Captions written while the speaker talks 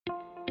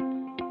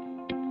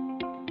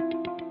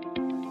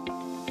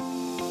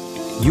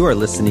You are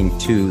listening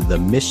to the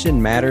Mission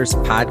Matters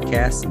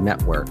Podcast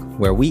Network,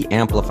 where we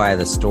amplify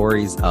the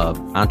stories of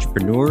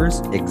entrepreneurs,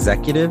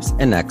 executives,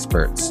 and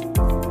experts.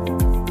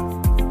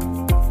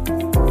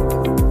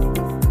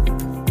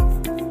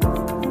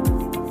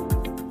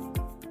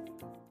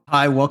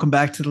 Hi, welcome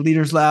back to the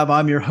Leaders Lab.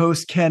 I'm your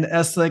host, Ken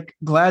Eslick.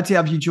 Glad to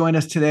have you join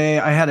us today.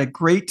 I had a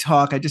great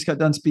talk. I just got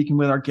done speaking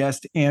with our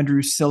guest,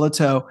 Andrew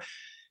Sillitoe.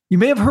 You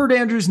may have heard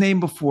Andrew's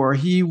name before.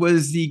 He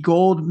was the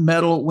gold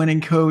medal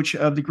winning coach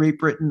of the Great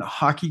Britain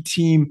hockey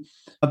team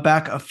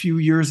back a few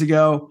years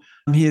ago.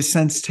 He has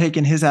since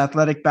taken his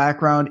athletic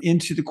background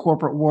into the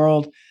corporate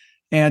world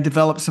and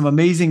developed some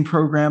amazing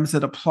programs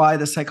that apply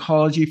the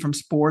psychology from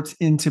sports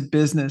into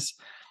business.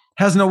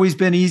 Hasn't always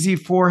been easy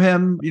for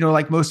him. You know,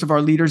 like most of our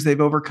leaders, they've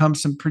overcome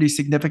some pretty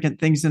significant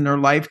things in their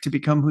life to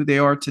become who they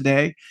are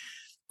today.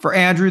 For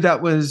Andrew,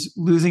 that was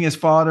losing his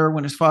father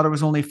when his father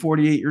was only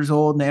 48 years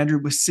old and Andrew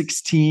was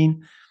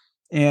 16.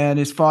 And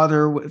his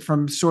father,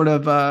 from sort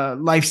of a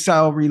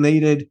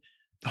lifestyle-related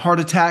heart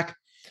attack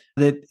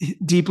that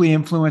deeply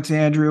influenced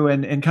Andrew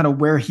and kind of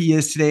where he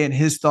is today and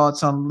his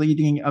thoughts on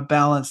leading a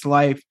balanced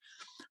life.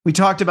 We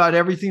talked about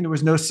everything. There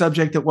was no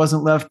subject that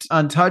wasn't left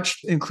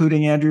untouched,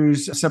 including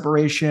Andrew's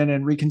separation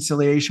and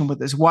reconciliation with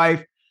his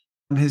wife,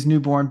 his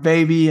newborn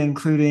baby,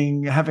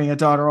 including having a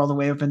daughter all the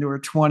way up into her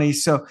 20s.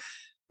 So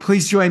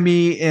please join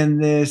me in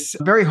this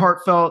very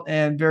heartfelt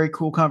and very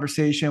cool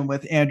conversation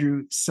with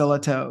Andrew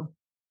Sillitoe.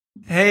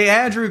 Hey,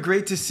 Andrew,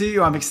 great to see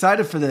you. I'm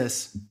excited for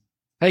this.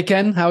 Hey,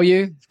 Ken, how are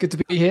you? It's good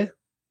to be here.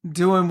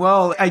 Doing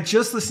well. I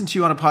just listened to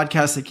you on a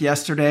podcast like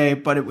yesterday,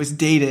 but it was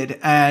dated.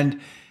 And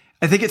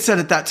I think it said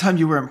at that time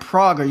you were in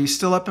Prague. Are you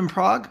still up in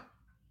Prague?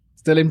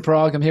 Still in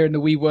Prague. I'm here in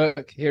the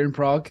WeWork here in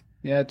Prague.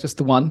 Yeah, just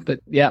the one, but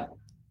yeah,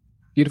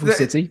 beautiful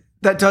city.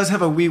 That does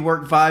have a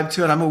WeWork vibe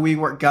to it. I'm a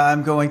WeWork guy.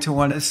 I'm going to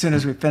one as soon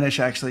as we finish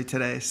actually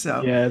today.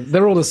 So yeah,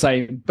 they're all the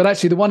same. But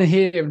actually the one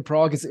here in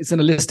Prague it's in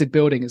a listed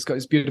building. It's got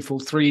this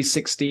beautiful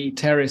 360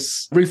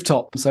 terrace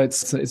rooftop. So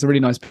it's a really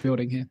nice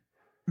building here.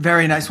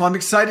 Very nice. Well, I'm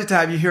excited to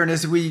have you here. And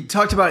as we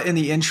talked about in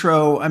the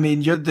intro, I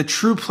mean, you're the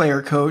true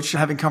player coach,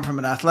 having come from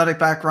an athletic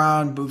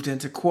background, moved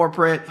into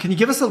corporate. Can you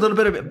give us a little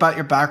bit about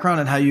your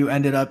background and how you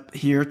ended up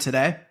here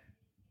today?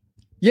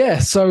 Yeah,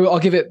 so I'll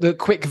give it the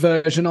quick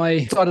version.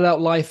 I started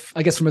out life,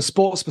 I guess, from a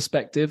sports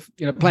perspective,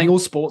 playing all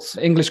sports,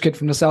 English kid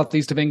from the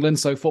southeast of England.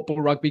 So football,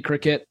 rugby,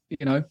 cricket,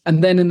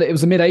 and then it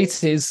was the mid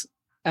 80s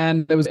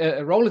and there was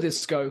a roller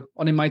disco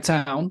on in my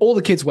town. All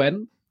the kids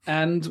went.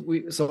 And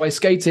so I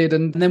skated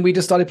and then we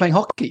just started playing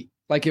hockey.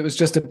 Like it was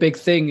just a big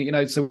thing,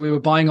 so we were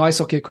buying ice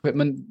hockey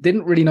equipment,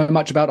 didn't really know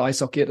much about ice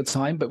hockey at the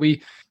time, but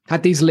we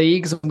had these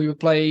leagues and we would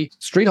play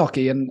street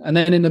hockey. And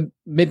then in the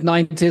mid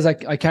 90s,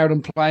 I carried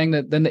on playing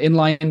that. Then the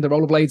inline, the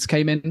rollerblades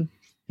came in,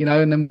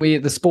 and then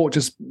the sport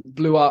just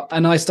blew up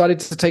and I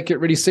started to take it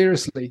really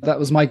seriously. That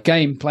was my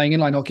game, playing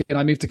inline hockey. And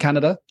I moved to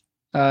Canada,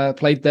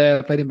 played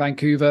in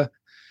Vancouver,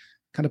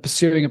 kind of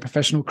pursuing a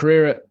professional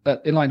career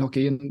at inline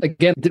hockey. And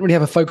again, didn't really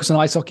have a focus on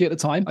ice hockey at the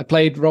time. I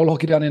played roller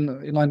hockey down in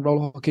inline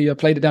roller hockey. I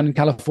played it down in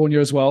California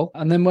as well.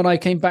 And then when I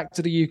came back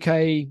to the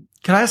UK...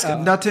 Can I ask,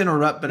 not to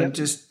interrupt, but yeah,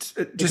 just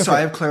so I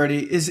have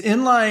clarity, is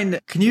inline,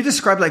 can you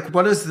describe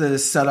what is the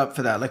setup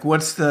for that? Like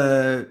what's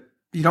you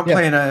don't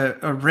play in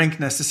a rink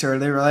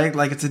necessarily, right?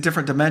 Like it's a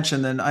different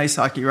dimension than ice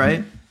hockey,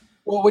 right?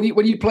 Well, when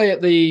you play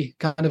at the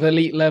kind of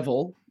elite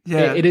level,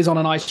 yeah, it is on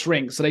an ice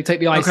rink. So they take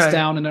the ice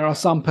down and there are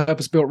some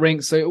purpose-built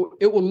rinks. So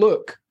it will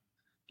look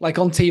like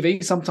on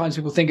TV. Sometimes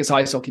people think it's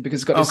ice hockey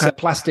because it's got this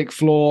plastic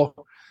floor.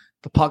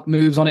 The puck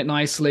moves on it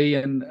nicely.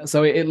 And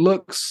so it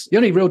looks, the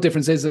only real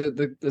difference is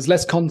that there's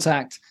less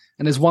contact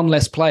and there's one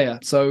less player.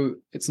 So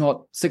it's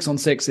not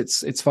 6-on-6,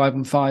 it's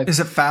 5-on-5.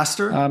 Is it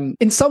faster?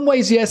 In some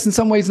ways, yes. In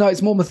some ways, no.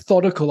 It's more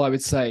methodical, I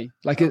would say.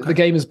 The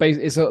game is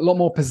it's a lot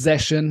more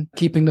possession,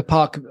 keeping the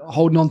puck,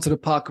 holding on to the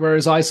puck.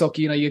 Whereas ice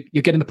hockey,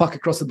 you're getting the puck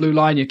across the blue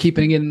line, you're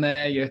keeping it in there.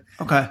 It's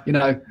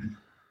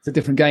a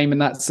different game in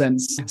that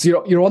sense.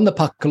 So you're on the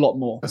puck a lot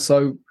more.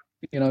 So,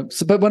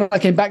 but when I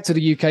came back to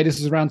the UK, this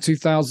was around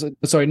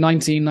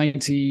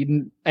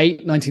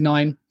 1998,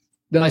 99.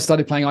 Then I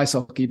started playing ice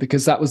hockey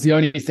because that was the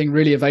only thing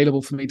really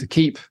available for me to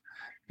keep,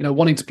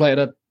 wanting to play at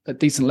a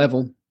decent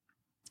level.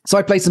 So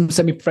I played some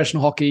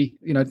semi-professional hockey,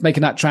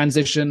 making that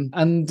transition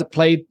and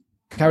carried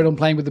on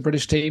playing with the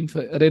British team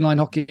at inline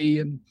hockey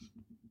and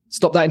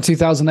stopped that in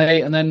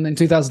 2008. And then in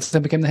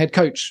 2010 became the head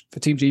coach for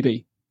Team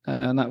GB.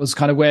 And that was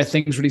kind of where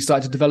things really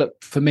started to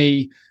develop for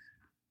me,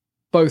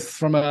 both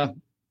from a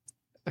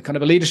kind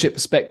of a leadership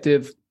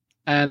perspective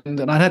and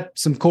I had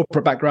some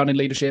corporate background in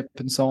leadership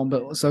and so on,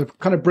 but so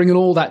kind of bringing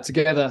all that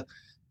together,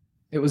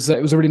 it was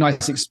a really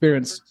nice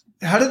experience.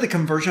 How did the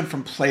conversion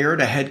from player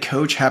to head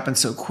coach happen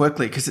so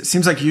quickly? Because it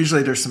seems like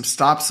usually there's some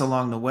stops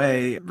along the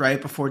way,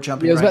 right, before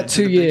jumping. Yeah, it was right about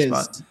 2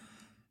 years.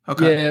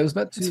 Okay. Yeah, it was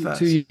about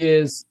two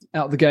years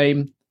out of the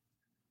game,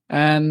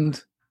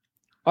 and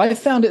I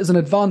found it as an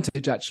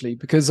advantage actually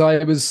because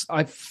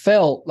I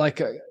felt like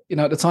at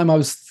the time I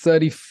was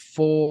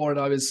 34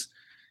 and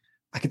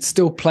I could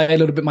still play a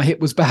little bit. My hip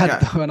was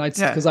bad though, and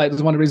it was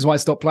one of the reasons why I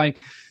stopped playing.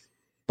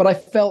 but I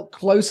felt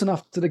close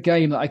enough to the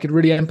game that I could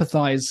really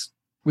empathize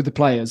with the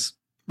players.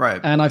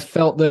 Right. And I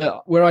felt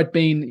that where I'd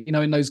been,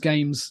 in those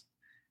games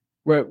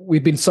where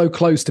we'd been so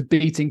close to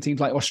beating teams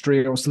like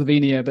Austria or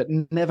Slovenia, but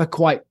never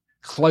quite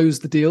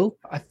closed the deal.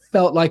 I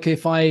felt like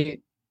if I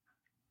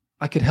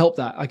could help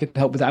that, I could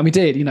help with that. And we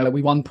did,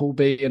 we won Pool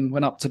B and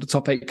went up to the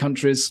top 8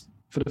 countries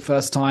for the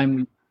first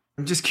time.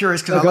 I'm just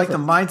curious because I like the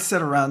mindset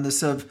around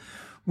this of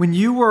when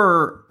you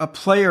were a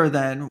player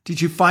then,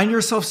 did you find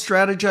yourself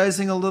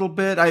strategizing a little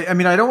bit? I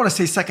mean, I don't want to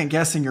say second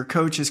guessing your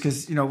coaches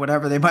because,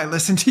 whatever, they might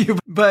listen to you.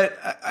 But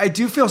I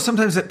do feel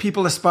sometimes that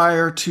people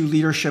aspire to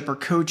leadership or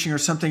coaching or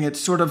something. It's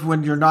sort of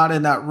when you're not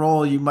in that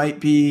role, you might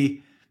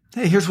be,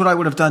 hey, here's what I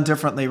would have done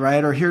differently,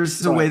 right? Or here's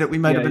the way that we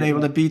might have been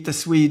able to beat the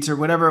Swedes or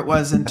whatever it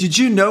was. And did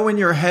you know in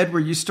your head, were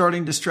you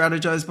starting to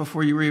strategize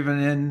before you were even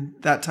in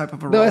that type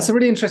of a role? No, that's a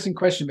really interesting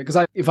question because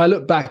if I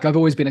look back, I've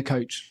always been a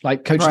coach,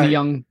 like coaching the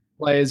young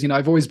players.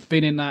 I've always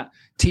been in that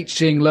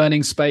teaching,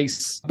 learning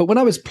space. But when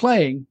I was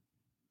playing,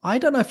 I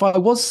don't know if I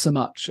was so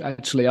much,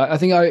 actually. I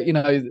think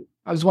I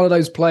was one of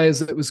those players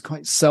that was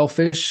quite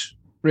selfish,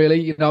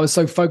 really. I was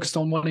so focused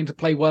on wanting to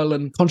play well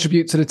and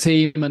contribute to the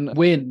team and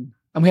win.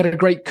 And we had a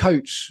great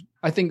coach.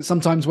 I think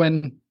sometimes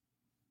when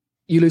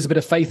you lose a bit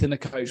of faith in the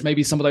coach,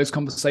 maybe some of those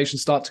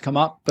conversations start to come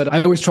up. But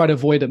I always try to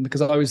avoid them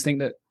because I always think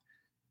that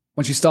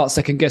once you start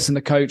second guessing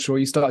the coach or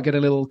you start getting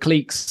little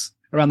cliques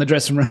around the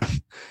dressing room,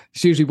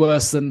 it's usually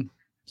worse than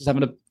just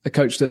having a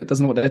coach that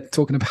doesn't know what they're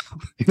talking about.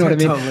 You know what I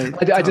mean?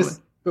 Totally.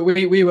 But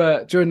we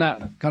were, during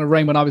that kind of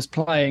reign when I was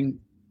playing,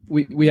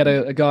 we had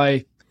a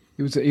guy,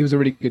 he was a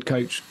really good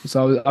coach.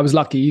 So I was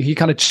lucky. He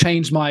kind of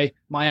changed my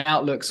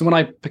outlook. So when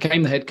I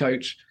became the head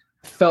coach,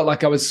 I felt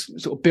like I was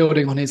sort of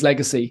building on his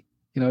legacy,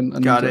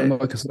 Got it.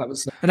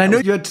 And I know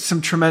you had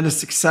some tremendous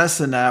success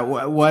in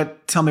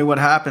that. Tell me what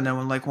happened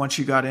and once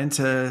you got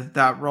into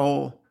that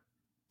role.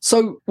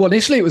 So,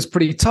 initially it was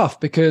pretty tough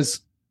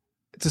because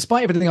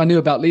despite everything I knew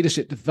about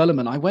leadership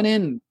development, I went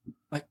in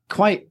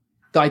quite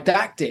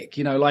didactic,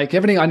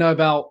 everything I know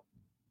about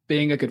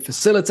being a good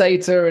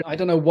facilitator. And I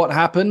don't know what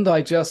happened.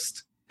 I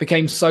just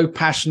became so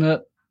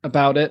passionate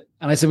about it.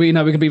 And I said, we're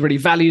going to be really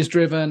values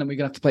driven and we're going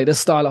to have to play this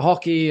style of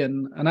hockey.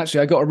 And actually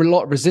I got a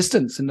lot of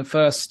resistance in the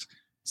first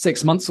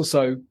 6 months or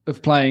so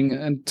of playing,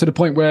 and to the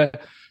point where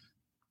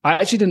I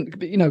actually didn't,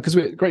 because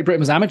Great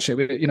Britain was amateur.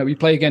 We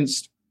play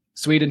against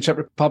Sweden, Czech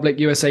Republic,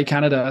 USA,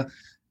 Canada.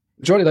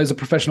 Majority of those are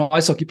professional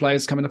ice hockey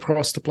players coming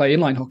across to play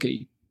inline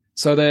hockey.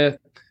 So they're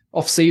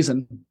off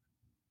season.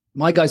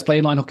 My guys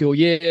play inline hockey all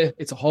year.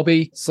 It's a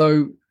hobby.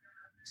 So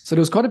there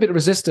was quite a bit of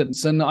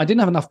resistance, and I didn't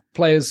have enough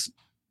players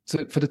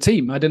for the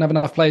team. I didn't have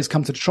enough players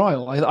come to the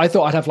trial. I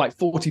thought I'd have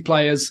 40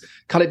 players,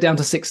 cut it down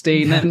to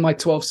 16, then my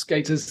 12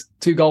 skaters,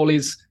 2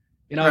 goalies,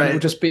 and it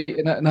would just be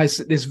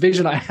this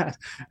vision I had.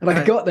 And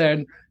I got there,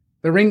 and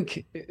the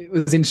rink, it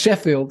was in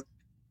Sheffield,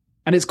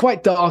 and it's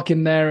quite dark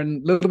in there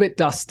and a little bit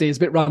dusty. It's a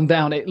bit run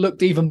down. It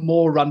looked even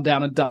more run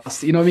down and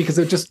dusty. You know what I mean? Because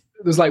there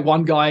was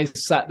one guy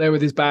sat there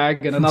with his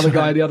bag and another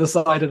guy on the other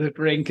side of the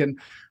rink. And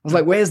I was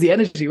like, where's the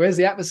energy? Where's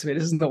the atmosphere?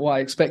 This isn't what I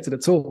expected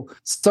at all.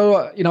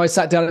 So, I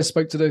sat down and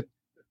spoke to the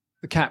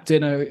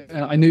captain.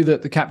 I knew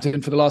that the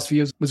captain for the last few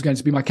years was going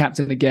to be my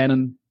captain again.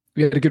 And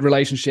we had a good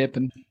relationship.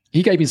 And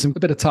he gave me a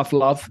bit of tough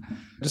love,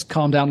 just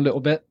calmed down a little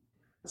bit.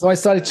 So I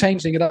started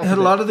changing it up. And a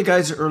lot of the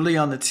guys early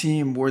on the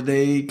team, were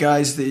they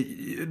guys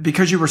that,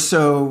 because you were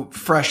so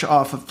fresh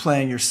off of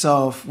playing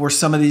yourself, were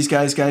some of these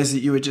guys that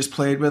you had just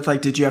played with?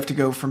 Did you have to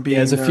go from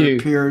being their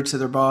peer to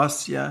their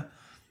boss? Yeah.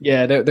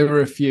 Yeah, there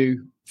were a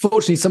few.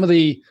 Fortunately, some of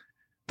the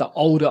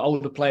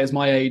older players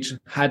my age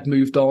had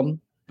moved on,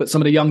 but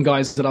some of the young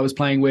guys that I was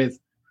playing with,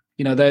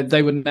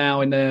 they were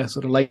now in their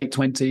sort of late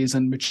 20s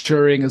and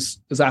maturing as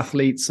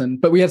athletes.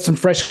 But we had some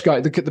fresh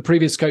guys. The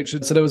previous coach,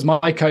 so there was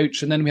my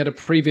coach, and then we had a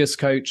previous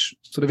coach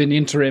sort of in the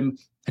interim,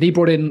 and he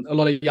brought in a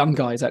lot of young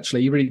guys.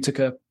 Actually, he really took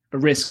a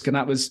risk, and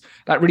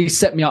that really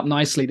set me up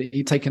nicely that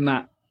he'd taken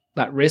that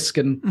risk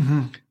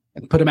and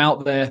put him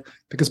out there,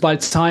 because by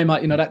the time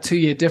that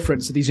 2-year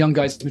difference of these young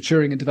guys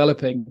maturing and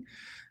developing,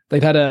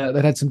 they'd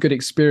had some good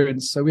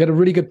experience. So we had a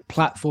really good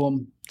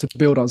platform to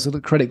build on. So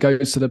the credit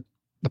goes to the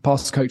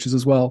past coaches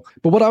as well.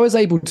 But what I was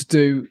able to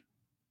do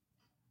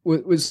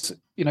was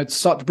to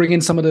start to bring in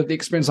some of the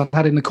experience I've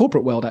had in the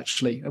corporate world,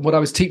 actually, and what I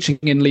was teaching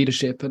in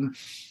leadership and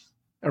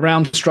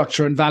around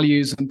structure and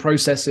values and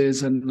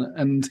processes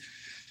and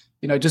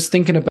just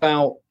thinking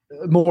about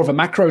more of a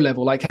macro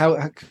level, like how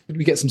could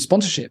we get some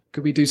sponsorship?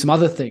 Could we do some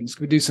other things?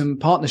 Could we do some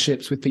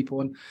partnerships with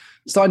people? And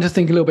starting to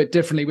think a little bit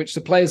differently, which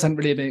the players hadn't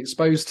really been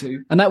exposed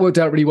to. And that worked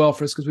out really well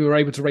for us because we were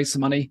able to raise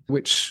some money,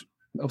 which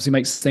obviously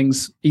makes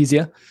things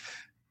easier.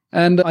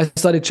 And I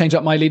started to change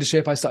up my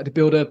leadership. I started to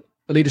build a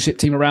leadership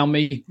team around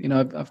me.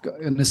 I've got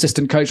an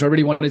assistant coach. I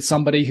really wanted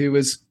somebody who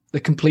was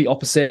the complete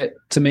opposite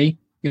to me,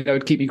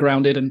 would keep me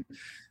grounded and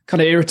kind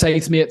of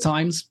irritates me at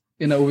times.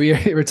 We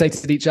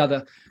irritated each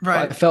other.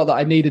 Right. But I felt that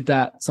I needed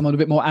that, someone a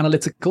bit more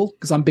analytical,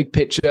 because I'm big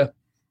picture.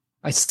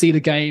 I see the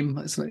game.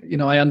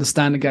 I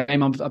understand the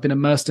game. I've been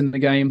immersed in the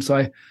game. So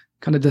I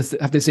kind of just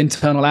have this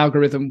internal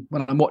algorithm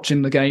when I'm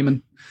watching the game,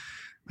 and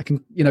I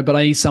can, but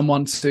I need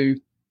someone to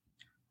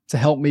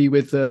help me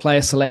with the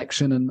player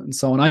selection and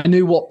so on. I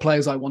knew what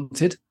players I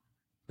wanted,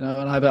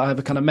 and I have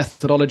a kind of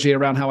methodology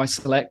around how I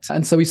select.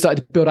 And so we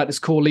started to build out this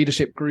core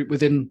leadership group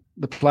within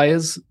the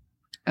players,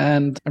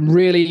 and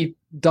really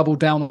doubled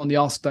down on the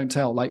ask, don't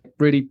tell. Like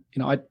really,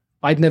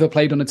 I'd never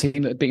played on a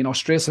team that had beaten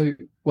Austria, so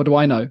what do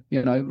I know?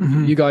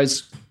 You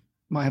guys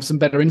might have some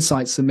better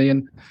insights than me,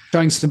 and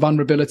showing some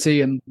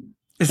vulnerability. And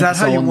is that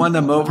how you won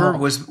them over?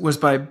 Was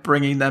by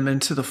bringing them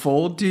into the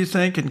fold, do you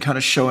think, and kind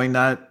of showing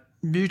that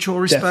mutual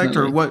respect?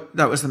 Definitely. Or what?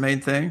 That was the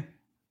main thing?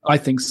 I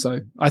think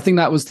so. I think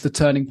that was the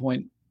turning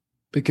point,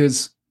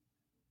 because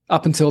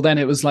up until then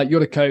it was like, you're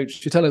the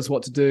coach, you tell us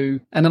what to do.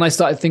 And then I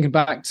started thinking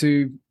back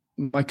to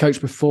my coach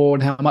before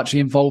and how much he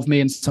involved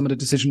me in some of the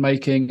decision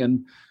making,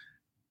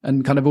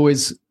 and kind of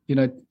always,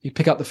 you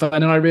pick up the phone.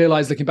 And I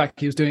realized, looking back,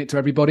 he was doing it to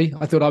everybody.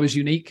 I thought I was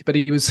unique, but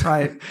he was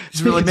right.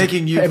 He's really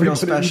making you feel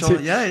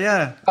special.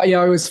 Yeah. I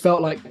always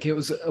felt like it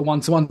was a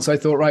one-to-one. So I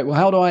thought, right, well,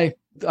 how do I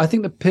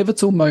think the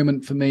pivotal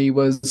moment for me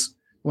was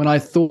when I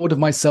thought of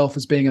myself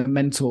as being a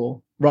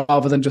mentor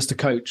rather than just a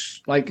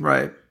coach. Like,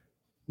 right.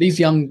 These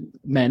young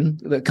men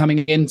that are coming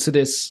into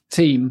this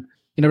team,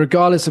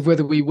 regardless of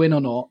whether we win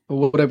or not,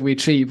 or whatever we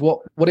achieve,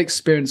 what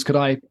experience could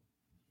I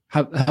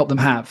help them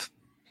have,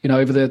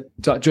 during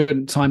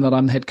the time that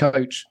I'm head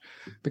coach?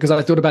 Because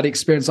I thought about the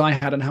experience I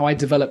had and how I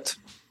developed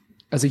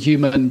as a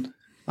human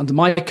under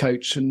my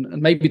coach, and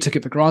maybe took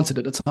it for granted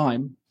at the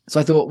time. So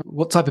I thought,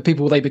 what type of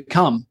people will they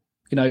become,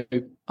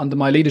 under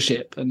my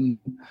leadership and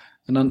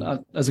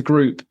as a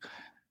group?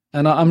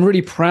 And I'm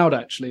really proud,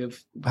 actually,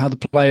 of how the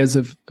players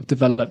have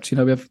developed.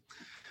 We have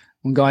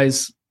one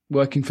guy's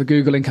working for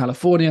Google in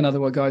California,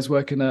 another guys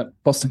working at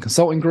Boston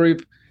Consulting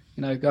Group.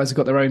 Guys have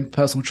got their own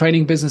personal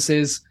training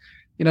businesses.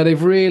 They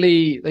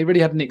really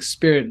had an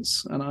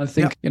experience, and I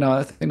think,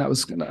 I think that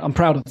was. I'm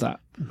proud of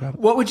that.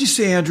 What would you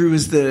say, Andrew,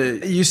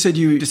 you said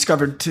you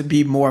discovered to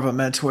be more of a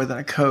mentor than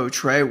a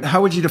coach, right?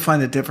 How would you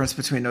define the difference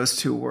between those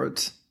two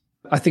words?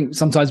 I think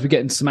sometimes we get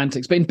into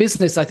semantics, but in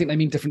business, I think they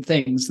mean different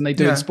things than they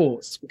do in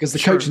sports, because the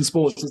coach in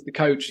sports is the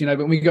coach, but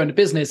when we go into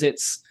business,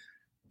 it's,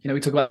 we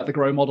talk about the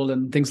grow model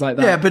and things like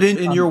that. Yeah, but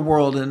in your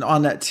world and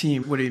on that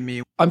team, what do you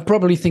mean? I'm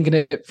probably thinking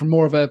it from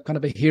more of a kind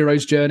of a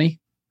hero's journey,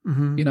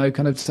 mm-hmm.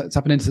 Kind of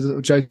tapping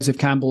into Joseph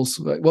Campbell's,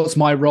 what's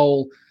my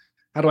role?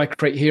 How do I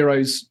create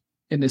heroes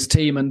in this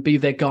team and be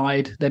their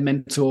guide, their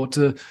mentor,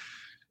 to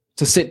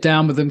sit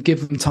down with them,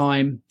 give them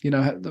time,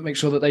 make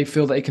sure that they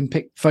feel that they can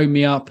phone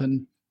me up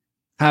and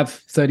have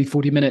 30,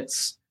 40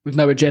 minutes with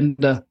no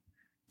agenda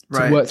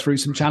to work through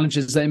some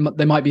challenges they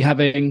might be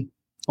having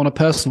on a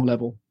personal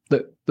level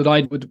that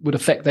I would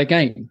affect their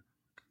game.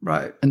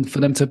 Right. And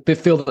for them to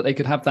feel that they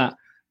could have that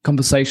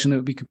conversation, it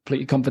would be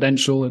completely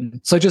confidential.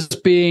 And so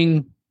just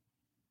being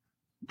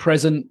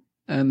present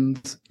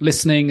and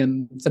listening.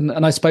 And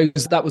I suppose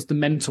that was the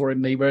mentor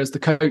in me, whereas the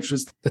coach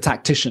was the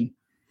tactician.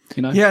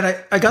 Yeah,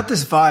 and I got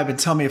this vibe, and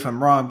tell me if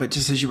I'm wrong, but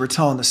just as you were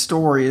telling the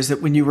story, is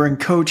that when you were in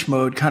coach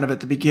mode kind of at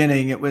the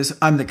beginning, it was,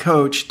 I'm the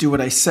coach, do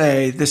what I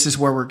say, this is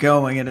where we're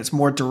going, and it's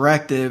more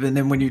directive. And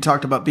then when you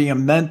talked about being a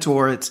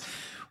mentor, it's,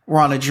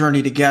 we're on a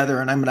journey together,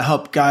 and I'm going to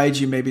help guide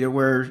you maybe to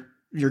where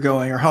you're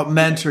going, or help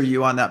mentor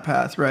you on that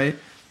path, right?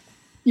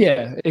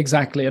 Yeah,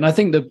 exactly. And I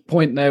think the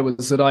point there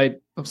was that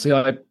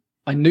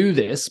I knew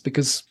this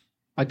because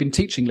I'd been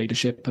teaching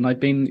leadership, and I'd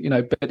been,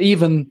 but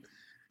even...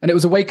 And it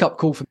was a wake-up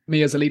call for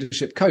me as a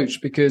leadership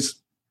coach, because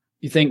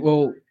you think,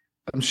 well,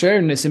 I'm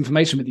sharing this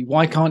information with you.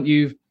 Why can't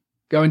you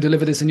go and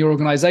deliver this in your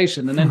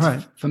organization? And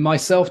then for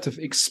myself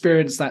to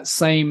experience that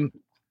same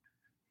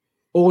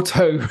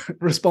auto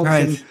response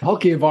in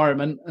hockey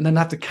environment, and then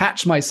have to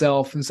catch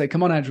myself and say,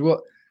 come on, Andrew,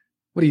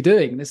 what are you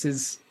doing? This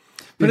is...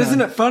 But isn't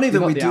it funny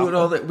that we do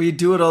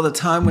it all the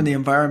time when the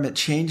environment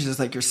changes,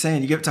 like you're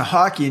saying? You get to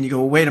hockey and you go,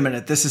 well, wait a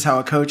minute, this is how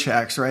a coach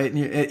acts, right?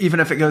 And even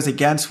if it goes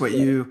against what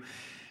you...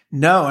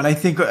 No, and I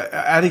think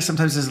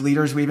sometimes as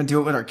leaders we even do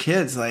it with our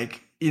kids,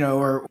 like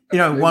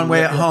one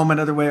way at home,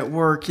 another way at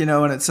work, and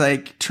it's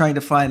like trying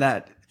to find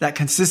that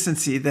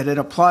consistency that it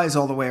applies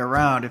all the way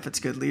around if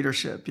it's good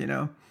leadership,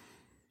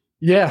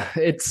 Yeah,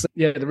 it's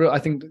I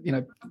think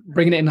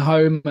bringing it in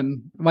home,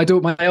 and my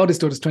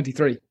eldest daughter's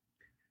 23,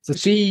 so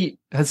she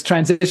has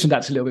transitioned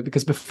actually a little bit,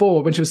 because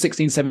before, when she was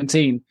 16,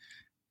 17,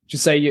 she'd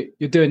say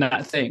you're doing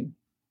that thing.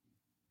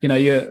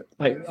 You're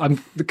like,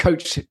 I'm the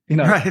coach,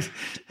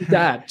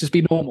 Dad, just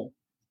be normal.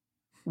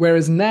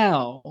 Whereas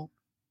now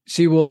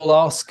she will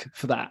ask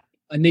for that.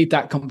 I need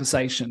that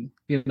conversation,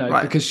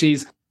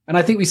 because and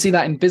I think we see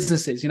that in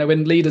businesses,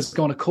 when leaders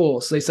go on a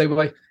course, they say,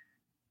 well,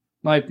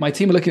 my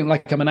team are looking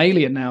like I'm an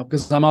alien now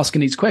because I'm asking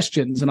these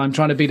questions and I'm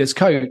trying to be this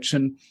coach.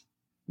 And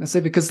I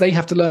say, because they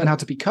have to learn how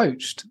to be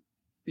coached.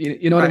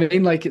 You know what I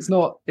mean? Like, it's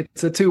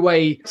a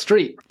two-way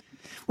street.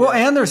 Well,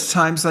 and there's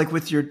times like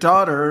with your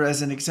daughter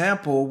as an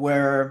example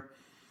where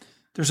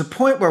there's a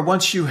point where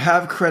once you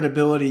have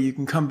credibility, you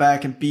can come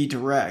back and be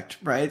direct,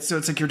 right? So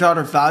it's like your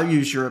daughter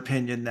values your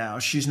opinion now.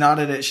 She's not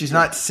at it. She's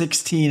not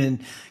 16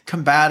 and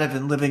combative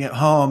and living at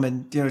home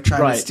and,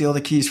 trying to steal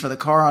the keys for the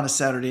car on a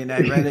Saturday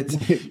night, right?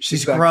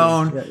 She's exactly.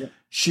 Grown. Yeah.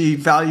 She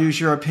values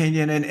your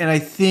opinion. And I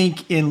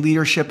think in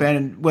leadership,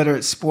 and whether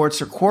it's sports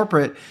or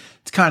corporate,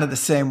 it's kind of the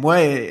same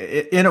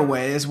way in a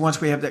way, is once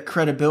we have that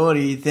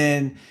credibility,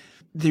 then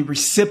the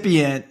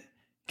recipient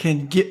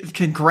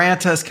can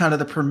grant us kind of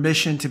the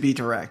permission to be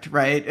direct,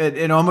 right?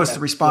 And almost the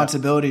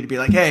responsibility to be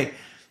like, hey,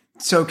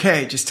 it's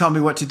okay. Just tell me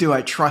what to do.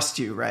 I trust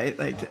you, right?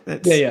 Like,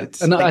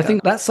 And I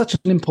think that's such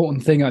an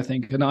important thing, I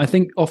think. And I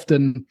think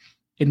often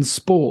in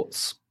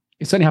sports,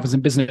 it certainly happens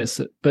in business,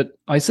 but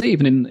I see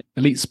even in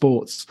elite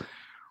sports,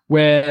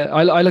 where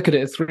I look at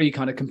it as three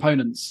kind of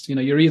components.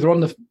 You're either on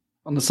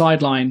the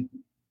sideline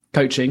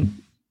coaching,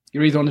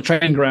 you're either on the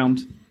training ground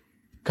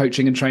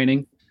coaching and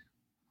training,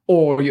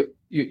 or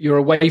you're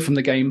away from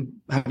the game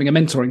having a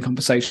mentoring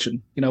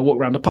conversation, walk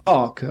around a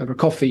park, over a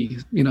coffee,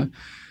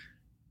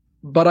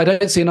 But I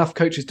don't see enough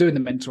coaches doing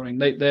the mentoring.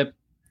 They're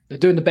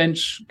doing the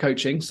bench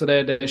coaching, so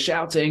they're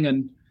shouting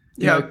and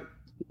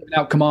giving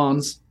out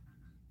commands.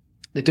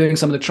 They're doing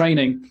some of the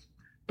training,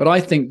 but I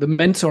think the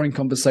mentoring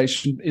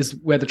conversation is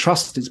where the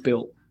trust is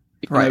built.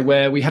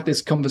 Where we have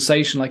this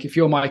conversation, like if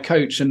you're my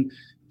coach and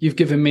you've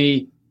given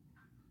me,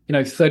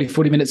 30,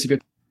 40 minutes of your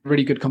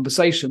really good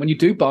conversation. When you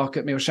do bark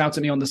at me or shout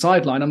at me on the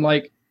sideline, I'm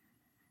like,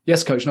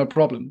 yes, coach, no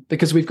problem.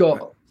 Because we've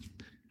got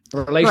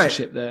a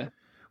relationship there.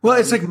 Well,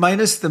 it's like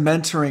minus the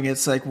mentoring.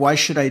 It's like, why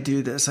should I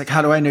do this? Like,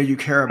 how do I know you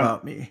care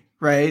about me?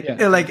 Right. Yeah.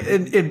 And like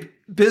in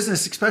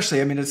business,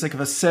 especially, I mean, it's like if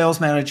a sales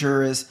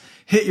manager is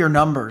hit your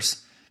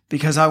numbers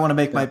because I want to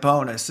make my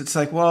bonus. It's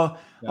like, well,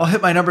 I'll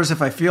hit my numbers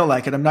if I feel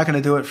like it. I'm not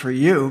going to do it for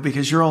you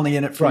because you're only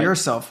in it for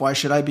yourself. Why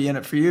should I be in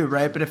it for you?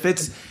 Right. But if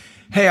it's,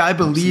 hey, I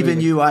believe in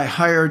you. I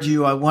hired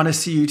you. I want to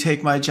see you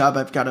take my job.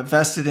 I've got a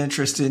vested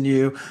interest in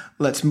you.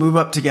 Let's move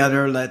up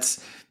together.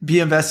 Let's be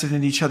invested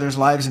in each other's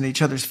lives and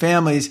each other's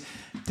families.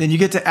 Then you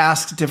get to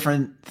ask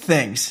different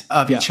things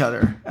of each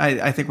other.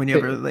 I think when you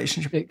have a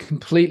relationship, it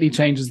completely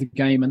changes the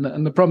game.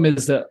 And the problem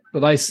is that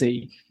I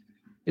see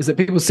is that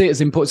people see it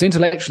as important. So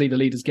intellectually, the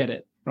leaders get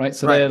it, right?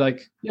 So they're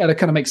like, yeah, that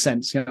kind of makes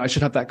sense. I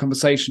should have that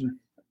conversation,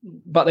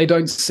 but they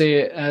don't see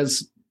it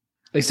as.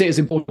 They see it as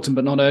important,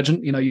 but not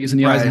urgent, using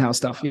the Eisenhower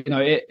stuff,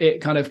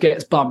 it kind of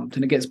gets bumped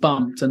and it gets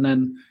bumped and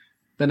then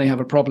they have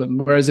a problem.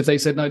 Whereas if they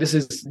said, no, this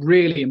is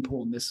really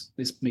important,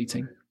 this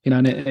meeting,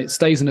 and it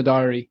stays in the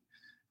diary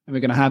and we're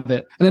going to have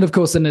it. And then of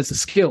course, then there's the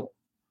skill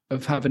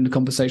of having the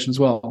conversation as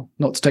well,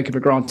 not to take it for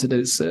granted.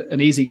 It's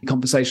an easy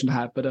conversation to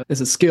have, but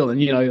there's a skill.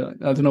 And, I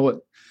don't know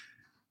what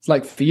it's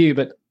like for you,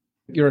 but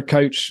you're a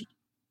coach,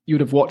 you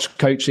would have watched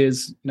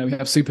coaches, we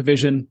have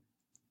supervision.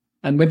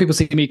 And when people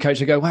see me coach,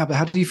 they go, wow, but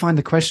how do you find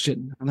the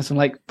question? And I'm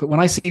like, but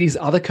when I see these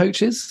other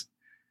coaches,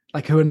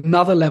 like who are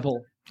another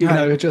level,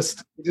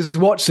 just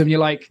watch them, you're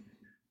like,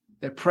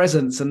 their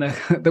presence and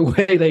the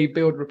way they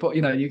build rapport,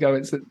 you go,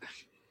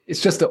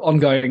 it's just an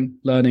ongoing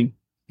learning,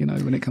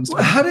 when it comes to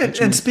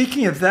and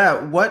speaking of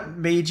that, what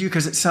made you,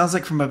 because it sounds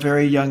like from a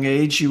very young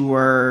age, you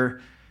were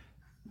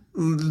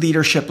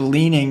leadership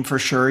leaning for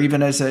sure,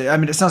 even it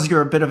sounds like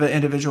you're a bit of an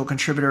individual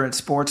contributor in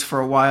sports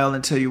for a while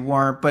until you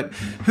weren't, but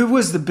who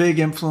was the big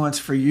influence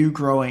for you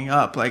growing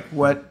up? Like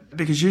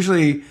because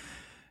usually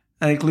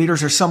I think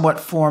leaders are somewhat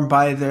formed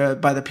by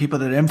the people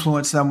that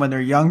influence them when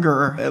they're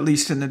younger, at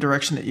least in the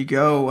direction that you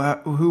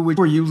go. Who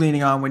were you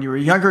leaning on when you were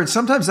younger? And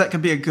sometimes that can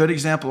be a good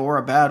example or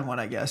a bad one,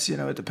 I guess,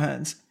 it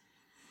depends.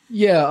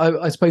 Yeah.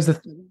 I suppose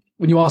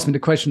when you ask me the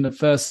question, the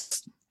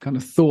first kind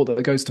of thought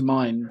that goes to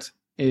mind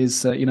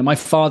is, my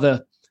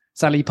father,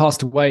 sadly, he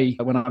passed away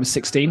when I was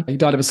 16. He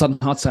died of a sudden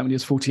heart attack when he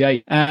was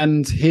 48.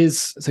 And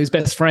his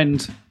best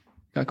friend,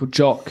 a guy called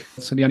Jock,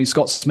 so the only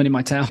Scotsman in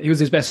my town, he was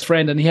his best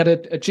friend, and he had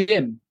a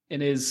gym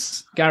in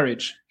his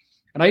garage.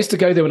 And I used to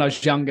go there when I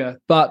was younger.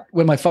 But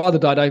when my father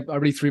died, I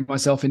really threw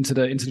myself into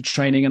the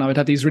training, and I would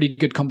have these really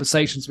good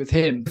conversations with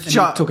him. With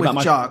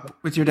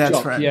your dad's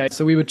friend. Yeah.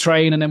 So we would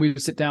train, and then we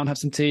would sit down, have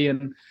some tea,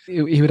 and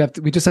we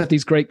just had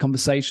these great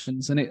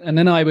conversations. And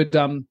then I would,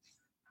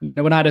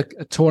 when I had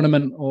a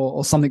tournament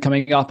or something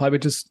coming up, I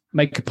would just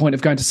make a point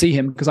of going to see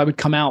him because I would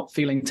come out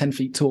feeling 10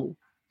 feet tall,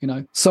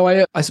 So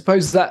I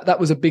suppose that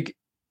was a big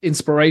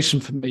inspiration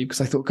for me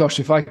because I thought, gosh,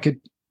 if I could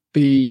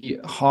be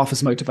half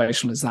as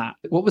motivational as that,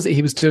 what was it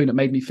he was doing that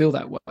made me feel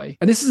that way?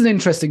 And this is an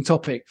interesting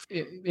topic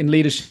in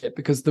leadership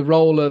because the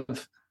role of,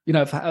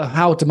 of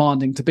how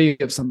demanding to be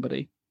of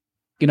somebody,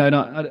 and I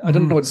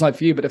don't know what it's like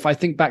for you, but if I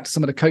think back to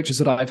some of the coaches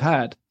that I've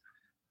had,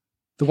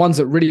 the ones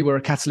that really were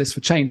a catalyst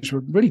for change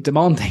were really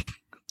demanding.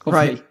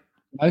 Right.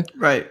 Me,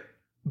 Right.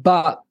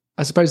 But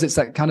I suppose it's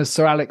that kind of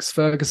Sir Alex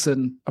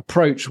Ferguson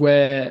approach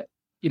where,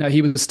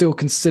 he was still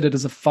considered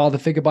as a father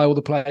figure by all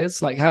the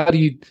players. Like,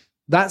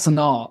 that's an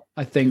art,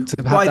 I think,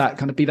 to have that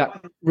kind of be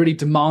that really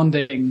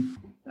demanding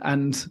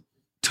and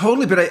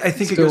totally. But I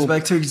think it goes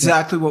back to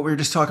exactly what we were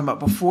just talking about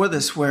before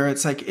this, where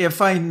it's like,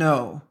 if I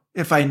know,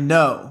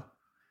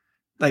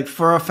 like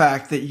for a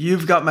fact that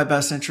you've got my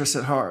best interests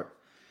at heart,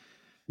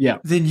 Yeah.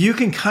 then you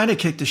can kind of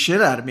kick the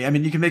shit out of me. I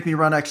mean, you can make me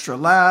run extra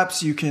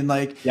laps. You can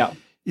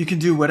you can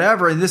do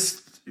whatever. And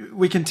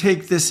we can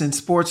take this in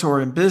sports or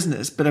in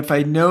business. But if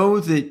I know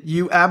that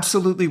you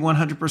absolutely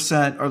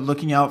 100% are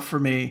looking out for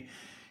me,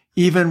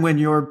 even when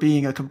you're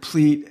being a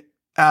complete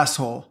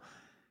asshole,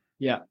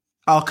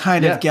 I'll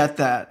kind of get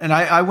that. And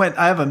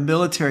I have a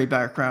military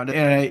background,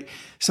 and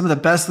some of the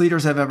best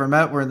leaders I've ever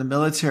met were in the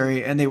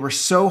military, and they were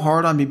so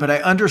hard on me, but I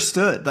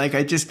understood. Like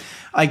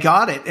I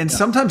got it. And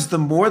sometimes the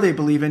more they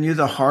believe in you,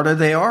 the harder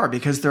they are,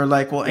 because they're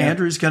like, well,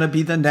 Andrew's going to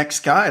be the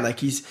next guy. Like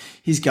he's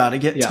got to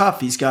get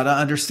tough. He's got to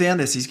understand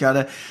this. He's got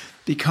to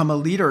become a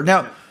leader.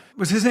 Now,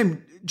 was his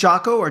name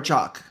Jocko or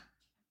Jock?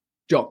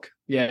 Jock.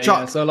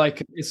 Yeah. So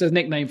like it's a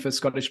nickname for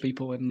Scottish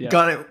people. And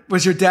got it.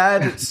 Was your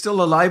dad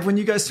still alive when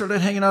you guys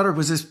started hanging out, or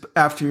was this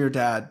after your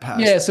dad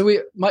passed? Yeah. So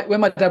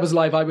when my dad was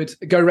alive, I would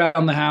go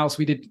around the house.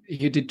 He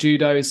did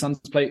judo. His sons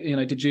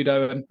did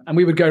judo, and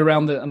we would go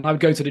around and I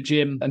would go to the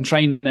gym and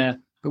train there.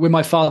 But when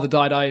my father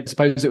died, I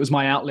suppose it was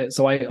my outlet.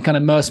 So I kind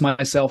of immersed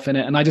myself in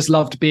it, and I just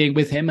loved being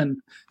with him and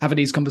having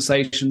these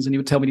conversations. And he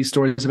would tell me these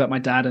stories about my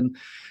dad,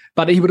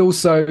 but he would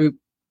also,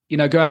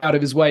 go out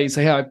of his way,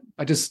 say, hey,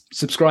 I just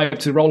subscribed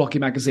to Roll Hockey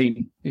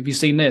Magazine. Have you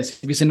seen this?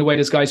 Have you seen the way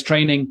this guy's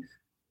training?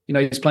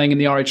 He's playing in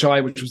the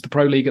RHI, which was the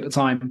pro league at the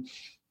time.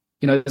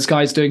 This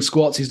guy's doing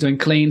squats, he's doing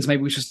cleans.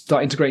 Maybe we should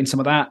start integrating some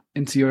of that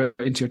into your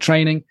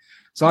training.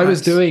 So I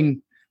was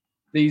doing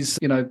these,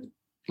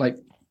 like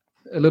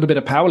a little bit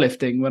of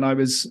powerlifting when I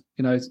was,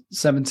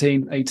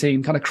 17,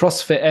 18, kind of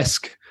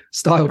CrossFit-esque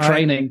style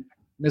training.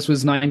 This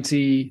was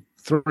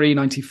 93,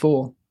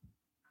 94.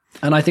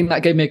 And I think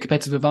that gave me a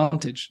competitive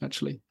advantage,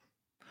 actually.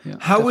 Yeah,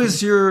 how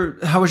was your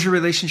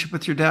relationship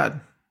with your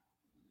dad?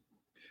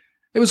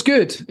 It was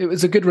good. It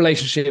was a good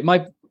relationship.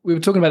 We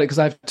were talking about it because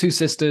I have two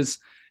sisters,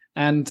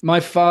 and my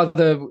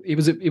father, he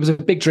was a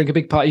big drinker,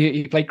 big party.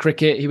 He played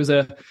cricket. He was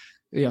a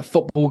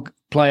football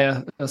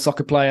player, a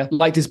soccer player.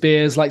 Liked his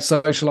beers, liked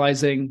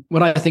socializing.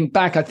 When I think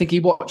back, I think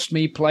he watched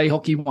me play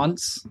hockey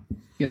once.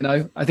 I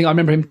think I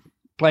remember him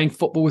playing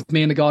football with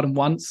me in the garden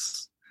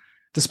once,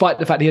 despite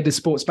the fact he had this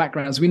sports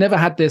background. So we never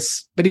had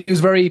this, but he was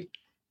very,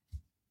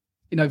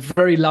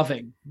 very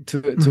loving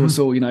to us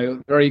all,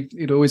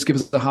 he'd always give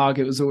us a hug.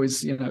 It was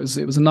always, it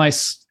was a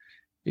nice,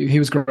 he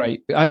was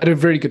great. I had a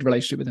very good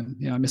relationship with him.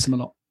 I miss him a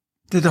lot.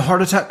 Did the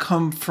heart attack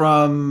come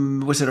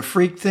from, was it a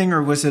freak thing,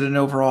 or was it an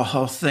overall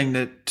health thing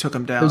that took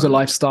him down? It was a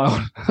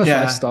lifestyle,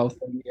 lifestyle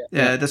thing.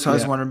 Yeah, that's what I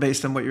was wondering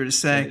based on what you were just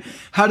saying.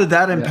 How did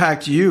that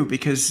impact you?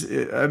 Because,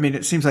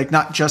 it seems like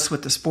not just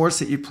with the sports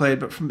that you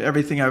played, but from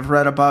everything I've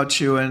read about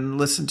you and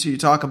listened to you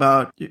talk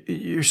about,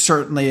 you're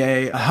certainly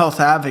a health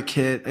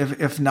advocate,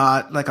 if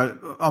not like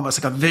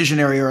almost like a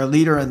visionary or a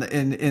leader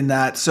in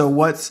that.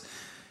 So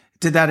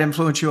did that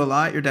influence you a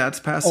lot, your dad's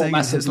passing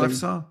and his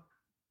lifestyle?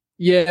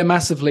 Yeah,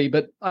 massively.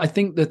 But I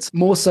think that's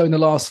more so in the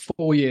last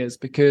 4 years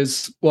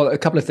because, a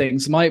couple of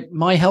things.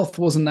 My health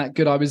wasn't that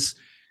good.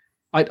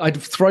 I'd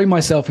thrown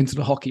myself into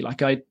the hockey.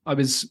 Like I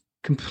was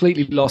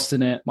completely lost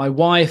in it. My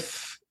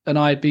wife and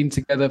I had been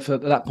together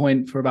at that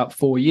point for about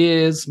 4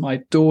 years.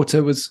 My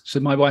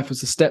wife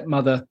was a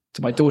stepmother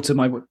to my daughter.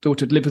 My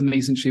daughter had lived with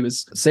me since she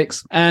was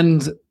 6.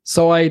 And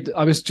so I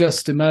was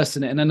just immersed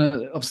in it. And then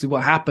obviously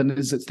what happened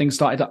is that things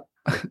started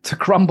to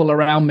crumble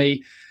around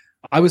me.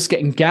 I was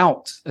getting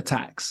gout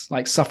attacks,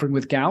 like suffering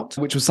with gout,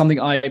 which was something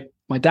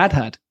my dad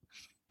had.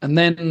 And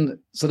then,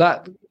 so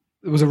that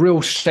it was a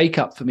real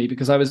shake-up for me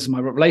because my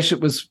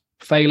relationship was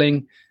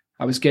failing.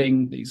 I was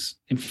getting these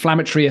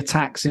inflammatory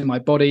attacks in my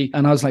body.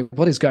 And I was like,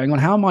 what is going on?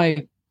 How am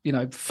I,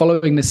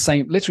 following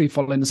literally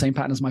following the same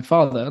pattern as my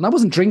father? And I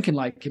wasn't drinking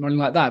like him or anything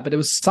like that, but there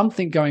was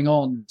something going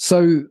on.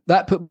 So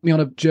that put me on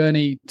a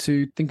journey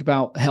to think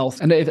about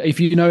health. And if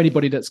you know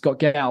anybody that's got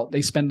gout,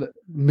 they spend the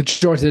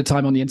majority of the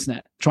time on the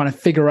internet trying to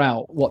figure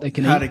out what they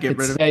can eat. How to get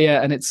rid of it.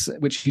 Yeah, and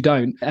which you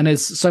don't. And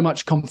there's so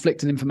much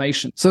conflicting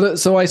information.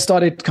 So I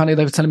started they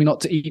were telling me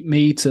not to eat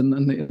meat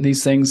and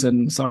these things.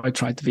 And so I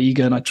tried the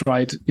vegan. I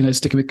tried,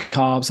 sticking with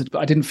carbs, but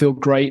I didn't feel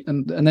great.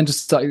 And then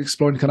just started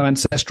exploring kind of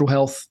ancestral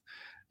health.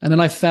 And then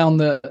I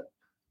found that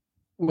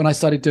when I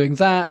started doing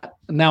that,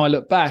 and now I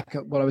look back,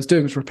 what I was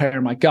doing was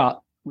repairing my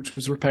gut, which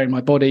was repairing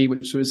my body,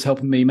 which was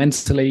helping me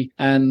mentally.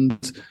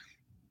 And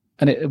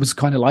it was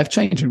kind of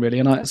life-changing, really.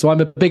 And so I'm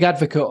a big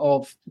advocate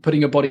of putting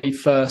your body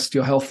first,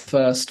 your health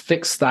first,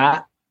 fix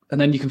that,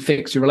 and then you can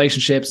fix your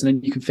relationships, and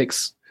then you can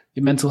fix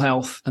your mental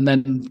health, and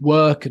then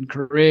work and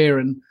career.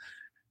 And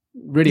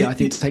really, I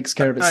think it takes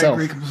care of itself.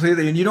 I agree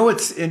completely. And you know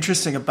what's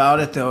interesting about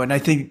it, though, and I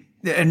think,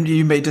 and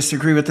you may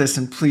disagree with this,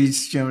 and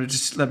please,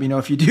 just let me know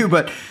if you do,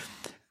 but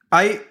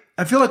I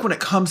feel like when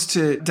it comes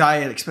to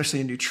diet,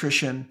 especially in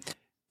nutrition,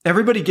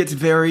 everybody gets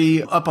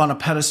very up on a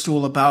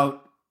pedestal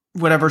about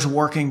whatever's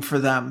working for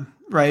them,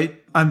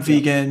 right? I'm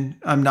vegan,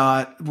 I'm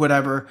not,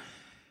 whatever.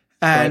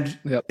 And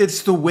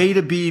it's the way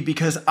to be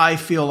because I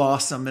feel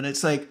awesome. And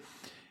it's like,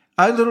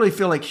 I literally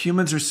feel like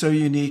humans are so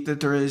unique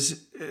that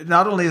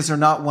not only is there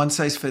not one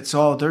size fits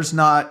all, there's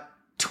not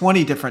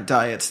 20 different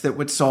diets that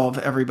would solve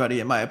everybody,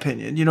 in my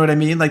opinion. You know what I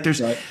mean? Like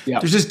there's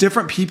just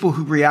different people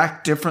who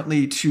react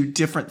differently to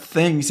different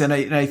things. And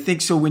I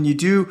think so when you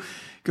do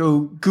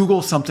go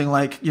Google something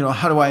like,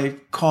 how do I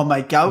calm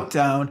my gout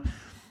down?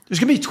 There's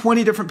going to be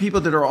 20 different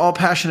people that are all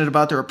passionate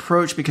about their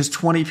approach because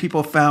 20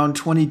 people found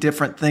 20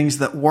 different things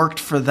that worked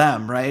for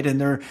them, right? And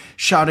they're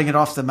shouting it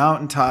off the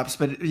mountaintops.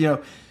 But,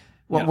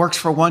 what works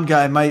for one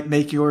guy might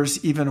make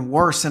yours even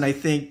worse. And I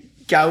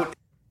think gout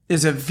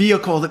is a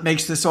vehicle that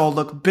makes this all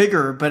look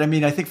bigger. But I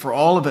mean, I think for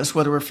all of us,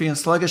 whether we're feeling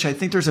sluggish, I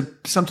think there's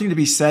something to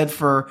be said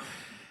for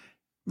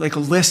like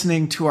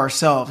listening to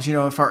ourselves.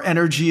 If our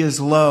energy is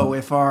low,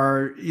 if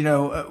our,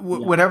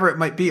 whatever it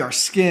might be, our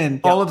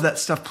skin, all of that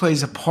stuff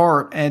plays a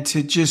part, and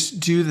to just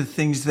do the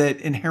things that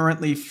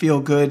inherently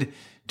feel good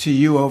to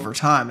you over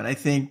time. And I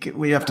think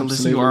we have to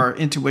listen to our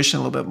intuition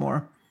a little bit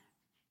more.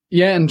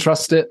 Yeah. And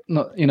trust it,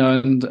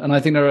 and I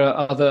think there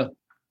are other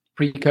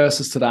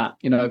precursors to that,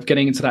 of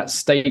getting into that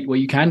state where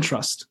you can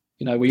trust,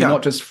 where you're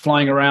not just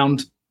flying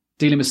around,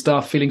 dealing with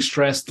stuff, feeling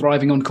stressed,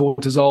 thriving on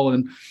cortisol,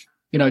 and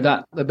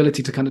that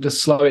ability to kind of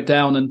just slow it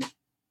down and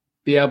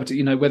be able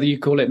to, whether you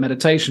call it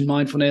meditation,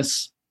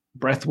 mindfulness,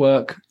 breath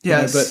work,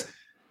 but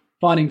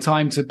finding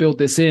time to build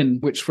this in,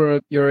 which for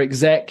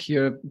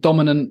your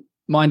dominant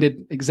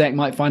minded exec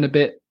might find a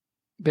bit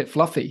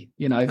fluffy,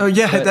 Oh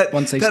yeah.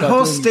 That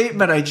whole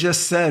statement I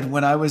just said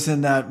when I was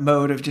in that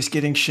mode of just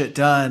getting shit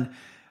done,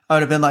 I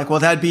would have been like, well,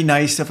 that'd be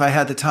nice if I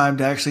had the time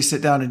to actually sit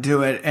down and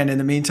do it. And in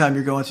the meantime,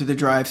 you're going through the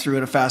drive-through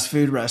at a fast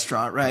food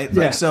restaurant, right?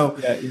 Yeah. So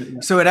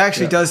it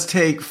actually does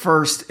take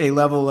first a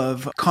level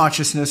of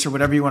consciousness or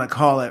whatever you want to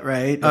call it,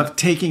 right? Yeah. Of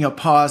taking a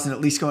pause and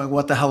at least going,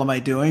 what the hell am I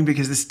doing?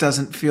 Because this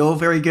doesn't feel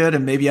very good.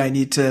 And maybe I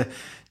need to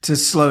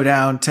slow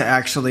down to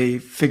actually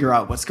figure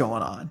out what's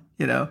going on,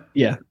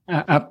 Yeah,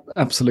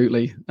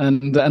 absolutely.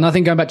 And I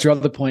think going back to your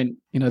other point,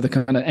 the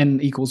kind of N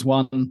equals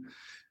 1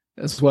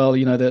 as well,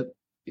 that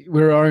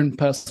we're our own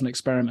personal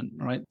experiment,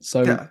 right?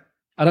 So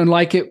I don't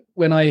like it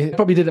when I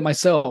probably did it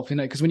myself,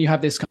 because when you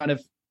have this kind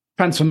of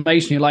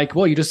transformation, you're like,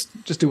 well, you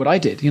just do what I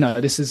did,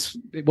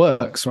 it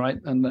works, right?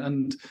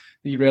 And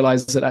you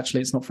realize that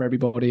actually it's not for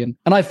everybody. And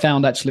I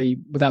found actually,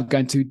 without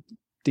going too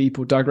deep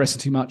or digressing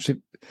too much,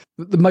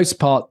 the most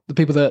part, the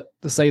people that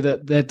say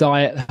that their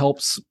diet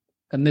helps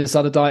and this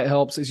other diet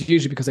helps, is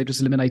usually because they just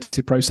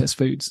eliminated processed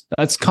foods.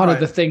 That's kind of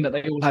the thing that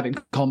they all have in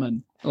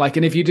common. Like,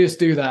 and if you just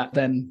do that,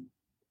 then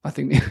I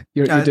think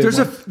you're doing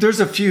there's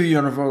a few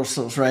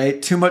universals,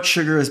 right? Too much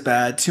sugar is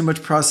bad. Too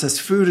much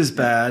processed food is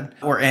bad,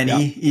 or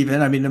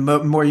even. I mean, the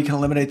more you can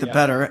eliminate, the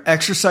better.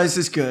 Exercise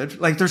is good.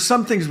 Like, there's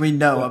some things we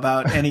know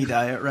about any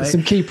diet, right?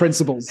 Some key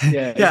principles.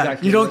 Yeah,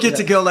 exactly. You don't get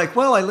to go like,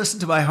 well, I listened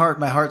to my heart.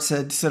 My heart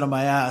said sit on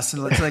my ass,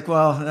 and it's like,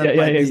 well,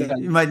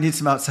 you might need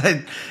some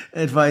outside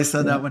advice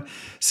on that one.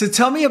 So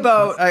tell me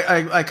about.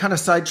 I kind of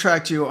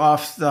sidetracked you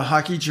off the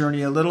hockey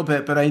journey a little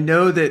bit, but I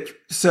know that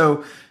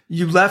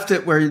you left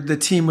it where the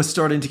team was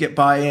starting to get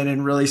buy-in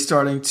and really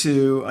starting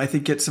to, I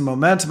think, get some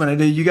momentum. And I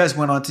know you guys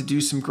went on to do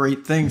some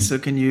great things. So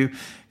can you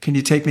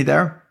take me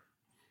there?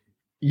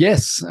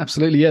 Yes,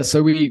 absolutely. Yes.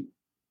 So we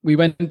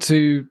went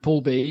to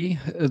Pool B,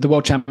 the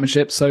World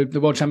Championships. So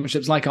the World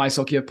Championships, like ice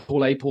hockey, are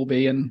Pool A, Pool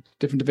B, and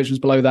different divisions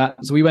below that.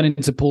 So we went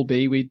into Pool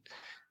B. We'd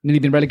nearly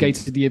been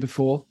relegated the year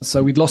before.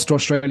 So we'd lost to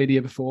Australia the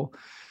year before.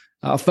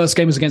 Our first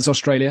game was against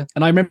Australia.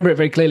 And I remember it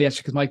very clearly,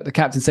 actually, because the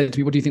captain said to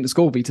me, what do you think the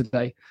score will be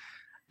today?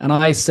 And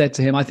I said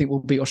to him, I think we'll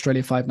beat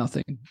Australia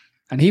 5-0.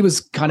 And he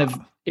was kind of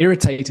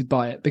irritated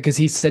by it because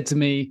he said to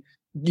me,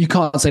 you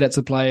can't say that to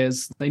the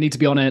players. They need to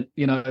be on it.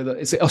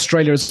 It's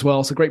Australia as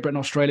well. So Great Britain,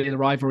 Australia, the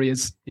rivalry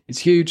is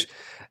huge.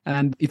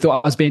 And he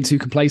thought I was being too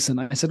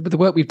complacent. I said, with the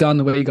work we've done,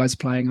 the way you guys are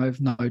playing, I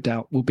have no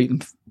doubt we'll beat them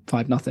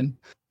 5-0.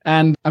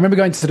 And I remember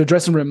going to the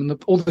dressing room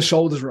and all the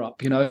shoulders were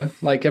up,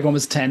 like everyone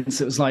was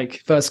tense. It was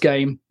like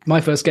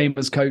my first game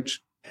as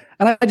coach.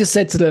 And I just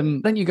said to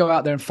them, don't you go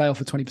out there and fail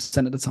for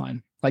 20% of the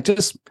time? Like,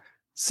 just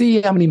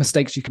see how many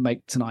mistakes you can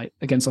make tonight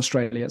against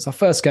Australia. It's our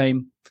first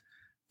game.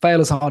 Fail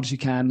as hard as you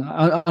can.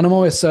 And I'm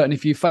always certain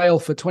if you fail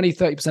for 20,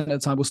 30% of the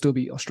time, we'll still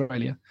beat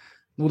Australia.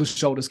 All the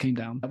shoulders came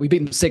down. We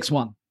beat them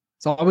 6-1.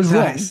 So I was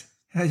wrong.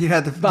 You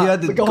had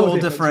the goal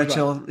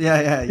differential. Right.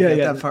 Yeah.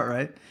 That part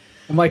right.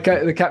 And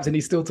the captain,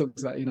 he still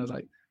talks about,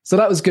 so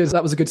that was good.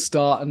 That was a good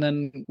start. And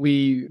then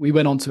we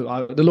went on to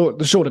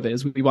the short of it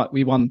is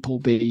we won Pool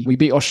B. We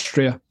beat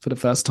Austria for the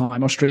first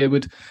time. Austria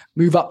would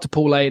move up to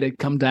Pool A. They'd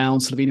come down.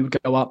 Slovenia would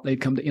go up.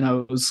 They'd come to,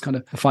 it was kind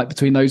of a fight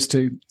between those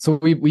two. So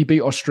we beat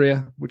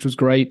Austria, which was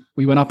great.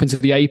 We went up into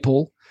the A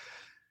pool,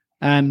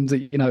 and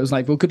it was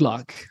like, well, good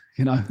luck.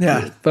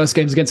 First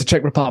games against the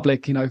Czech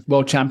Republic.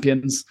 World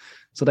champions.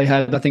 So they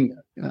had, I think,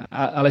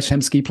 Aleš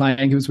Hemský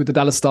playing, who was with the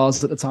Dallas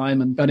Stars at the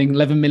time and earning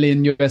 $11 million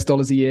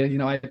a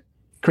year.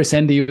 Chris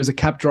Hendy, who was a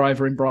cab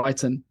driver in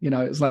Brighton. It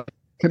was like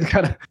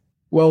kind of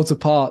worlds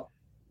apart.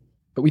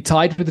 But we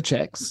tied with the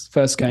Czechs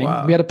first game.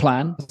 Wow. We had a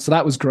plan, so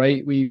that was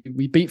great. We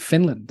beat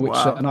Finland, which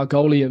and our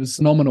goalie was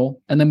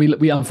phenomenal. And then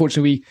we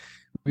unfortunately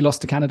we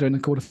lost to Canada in the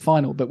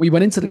quarterfinal. But we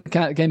went into the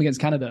game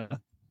against Canada,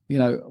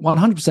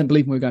 100%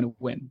 believing we were going to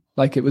win.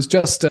 Like it was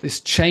just this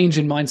change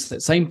in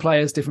mindset, same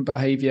players, different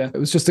behavior. It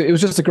was just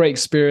a great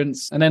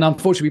experience. And then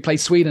unfortunately we played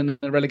Sweden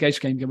in a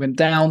relegation game. We went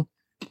down.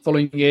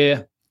 Following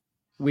year,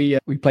 we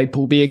played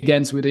Pool B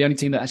again. So we were the only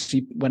team that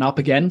actually went up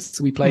again.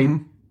 So we played,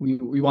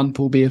 we won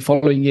Pool B the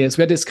following year. So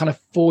we had this kind of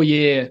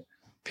 4-year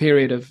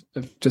period of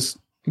just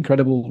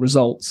incredible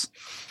results.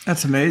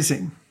 That's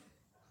amazing.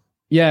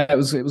 Yeah, it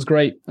was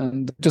great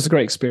and just a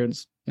great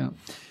experience. Yeah.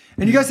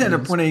 And you guys ended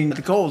up winning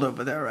the gold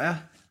over there, right?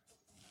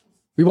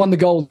 We won the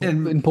gold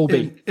in Pool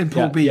B. In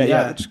Pool B,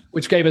 yeah.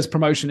 Which gave us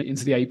promotion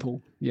into the A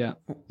pool. Yeah.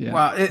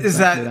 Wow. Is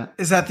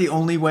that the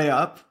only way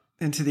up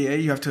into the A?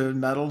 You have to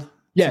medal?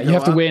 Yeah, you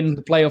have to win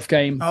the playoff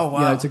game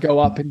to go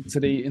up into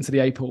the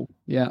A pool.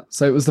 Yeah.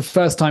 So it was the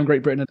first time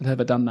Great Britain had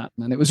ever done that.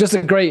 And it was just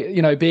a great,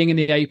 being in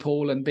the A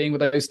pool and being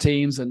with those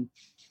teams, and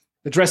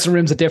the dressing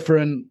rooms are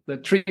different, the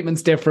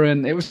treatment's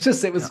different. It was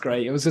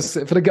great. It was just,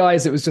 for the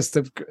guys, it was just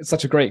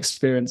such a great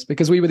experience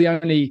because we were the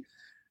only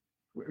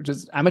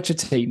just amateur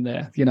team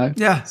there,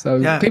 Yeah.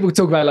 So people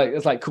talk about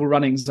it's like Cool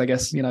Runnings, I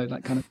guess,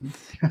 that kind of thing.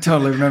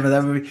 Totally remember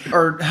that movie.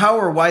 Or how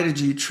or why did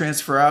you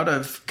transfer out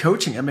of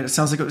coaching? I mean, it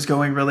sounds like it was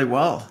going really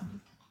well.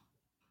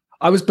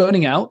 I was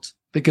burning out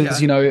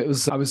because,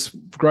 I was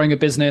growing a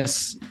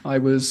business. I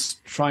was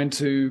trying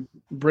to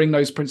bring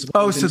those principles.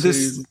 Oh, so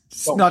this,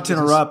 not to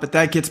interrupt, but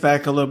that gets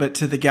back a little bit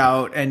to the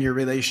gout and your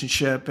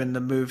relationship and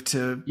the move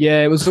to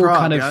it was all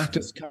kind of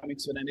just coming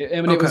to an end. I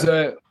mean,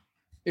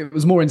 it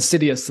was more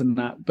insidious than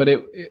that, but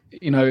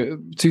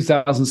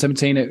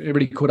 2017, it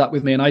really caught up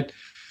with me. And I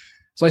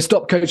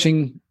stopped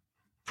coaching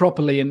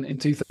properly in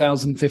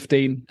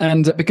 2015.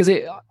 And because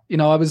I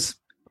was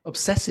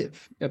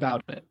obsessive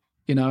about it,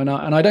 and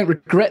I don't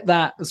regret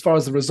that as far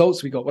as the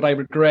results we got. What I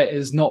regret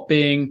is not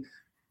being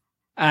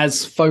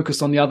as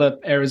focused on the other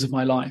areas of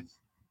my life.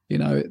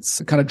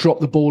 It's kind of dropped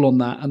the ball on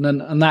that.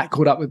 And that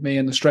caught up with me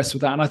and the stress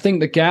with that. And I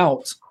think the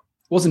gout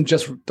wasn't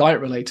just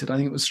diet related. I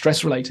think it was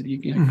stress related.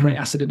 You create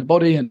acid in the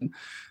body and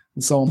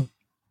so on,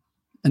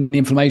 and the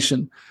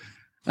inflammation.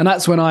 And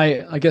that's when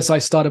I guess I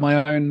started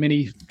my own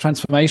mini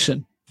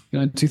transformation,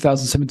 in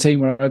 2017,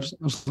 where I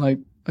was like,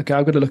 okay,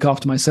 I've got to look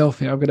after myself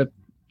here. I've got to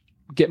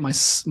get my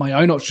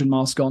own oxygen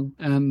mask on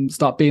and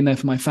start being there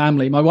for my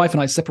family. My wife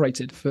and I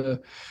separated for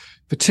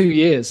 2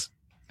 years.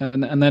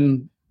 And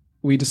then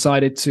we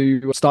decided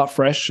to start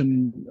fresh,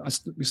 and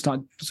we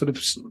started sort of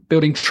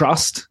building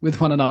trust with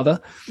one another.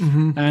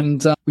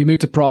 And we moved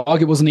to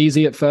Prague. It wasn't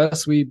easy at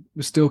first. We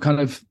were still kind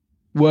of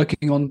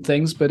working on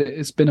things, but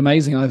it's been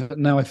amazing.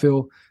 Now I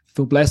feel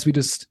blessed. We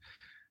just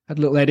had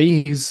little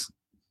Eddie, who's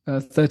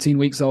 13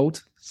 weeks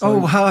old. So,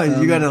 wow!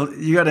 You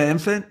got an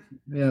infant?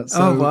 Yeah.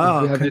 So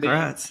wow!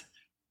 Congrats.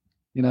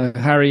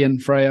 Harry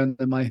and Freya, and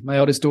my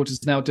oldest daughter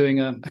is now doing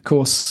a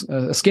course,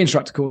 a ski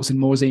instructor course in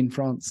Morzine,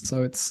 France.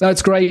 So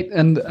it's great,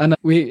 and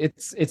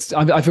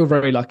I feel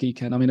very lucky,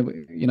 Ken. I mean,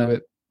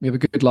 we have a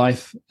good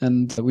life,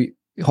 and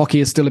hockey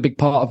is still a big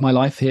part of my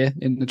life here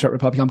in the Czech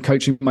Republic. I'm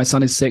coaching. My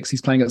son is 6.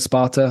 He's playing at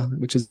Sparta,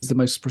 which is the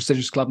most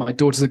prestigious club. My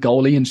daughter's a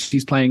goalie, and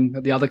she's playing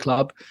at the other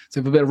club.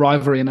 So we have a bit of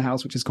rivalry in the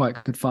house, which is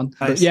quite good fun.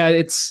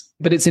 Nice.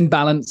 But it's in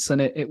balance, and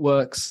it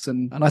works.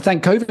 And I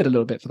thank COVID a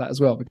little bit for that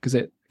as well, because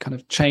it kind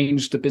of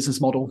changed the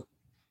business model,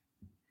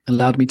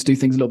 allowed me to do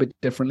things a little bit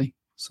differently.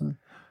 So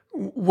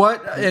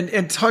what,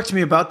 and talk to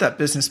me about that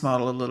business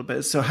model a little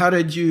bit. So how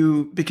did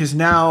you, because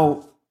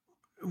now,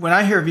 when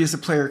I hear of you as a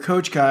player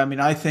coach guy, I mean,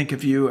 I think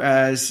of you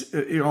as,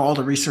 all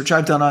the research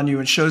I've done on you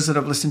and shows that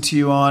I've listened to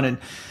you on and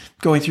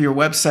going through your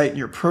website and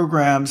your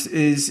programs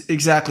is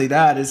exactly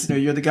that. Is,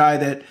 you're the guy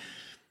that,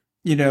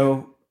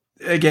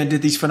 again,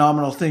 did these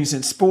phenomenal things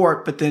in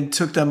sport, but then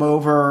took them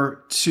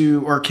over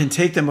to, or can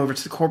take them over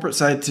to the corporate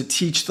side to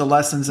teach the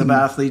lessons of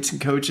athletes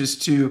and coaches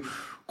to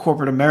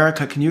corporate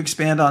America. Can you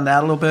expand on that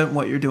a little bit and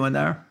what you're doing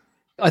there?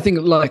 I think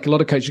like a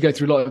lot of coaches, you go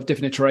through a lot of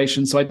different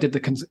iterations. So I did the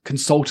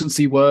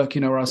consultancy work,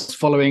 where I was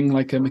following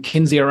like a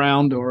McKinsey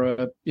around, or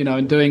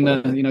and doing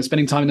the,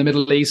 spending time in the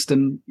Middle East.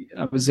 And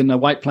I was in the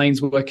White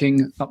Plains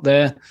working up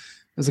there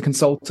as a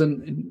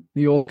consultant in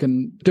New York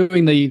and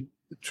doing the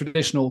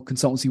traditional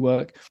consultancy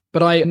work.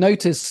 But I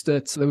noticed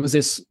that there was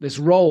this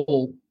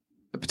role,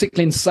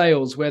 particularly in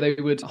sales, where they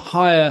would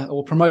hire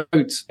or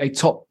promote a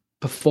top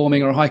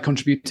performing or a high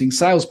contributing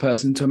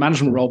salesperson to a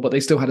management role, but they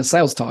still had a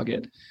sales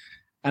target.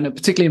 And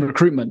particularly in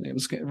recruitment, it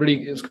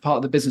was part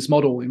of the business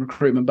model in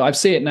recruitment. But I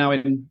see it now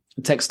in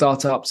tech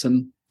startups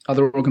and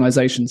other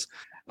organizations.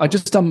 I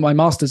just done my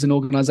master's in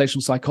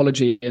organizational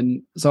psychology.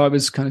 And so I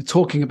was kind of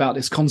talking about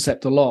this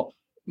concept a lot.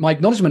 My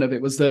acknowledgement of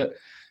it was that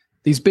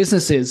these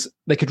businesses,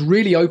 they could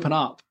really open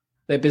up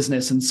their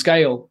business and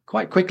scale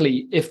quite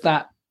quickly if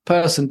that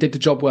person did the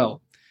job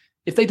well.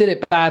 If they did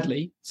it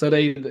badly, so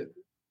they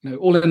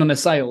all in on their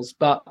sales,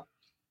 but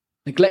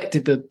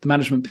neglected the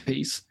management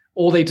piece,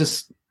 or they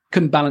just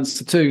couldn't balance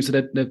the two, so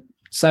the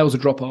sales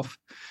would drop off,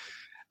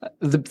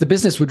 the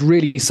business would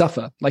really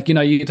suffer. Like,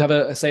 you'd have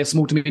a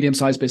small to medium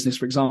sized business,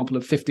 for example,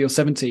 of 50 or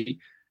 70.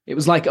 It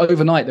was like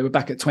overnight they were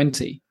back at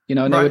 20,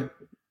 and they were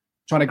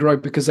trying to grow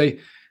because they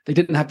they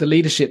didn't have the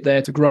leadership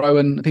there to grow,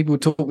 and people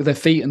would talk with their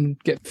feet and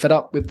get fed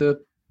up with the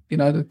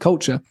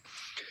culture.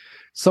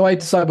 So I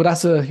decided, well,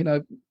 that's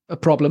a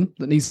problem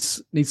that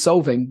needs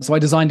solving. So I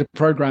designed a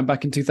program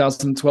back in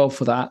 2012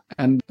 for that.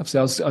 And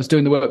obviously I was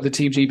doing the work with the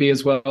Team GB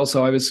as well.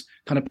 So I was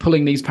kind of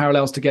pulling these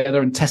parallels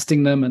together and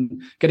testing them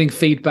and getting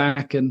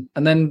feedback. And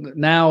then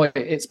now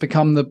it's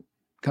become the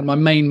kind of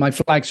my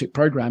flagship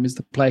program is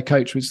the player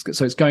coach.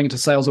 So it's going into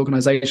sales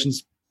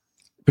organizations,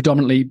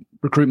 predominantly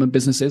recruitment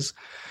businesses,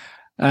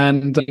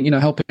 and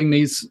helping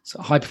these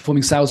high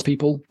performing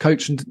salespeople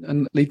coach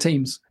and lead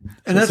teams.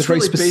 And that's a very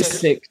really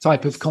specific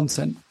type of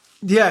content.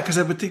 Yeah, because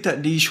I would think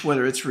that niche,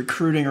 whether it's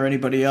recruiting or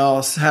anybody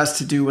else, has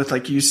to do with,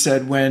 like you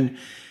said, when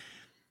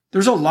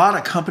there's a lot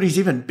of companies,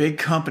 even big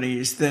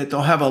companies, that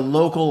they'll have a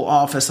local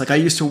office. Like I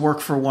used to work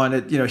for one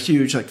at,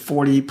 huge, like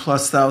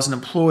 40,000+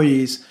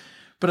 employees.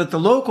 But at the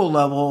local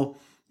level,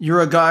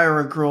 you're a guy or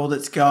a girl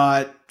that's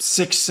got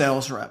 6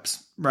 sales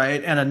reps,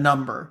 right? And a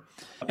number.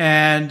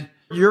 And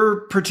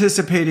you're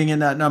participating in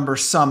that number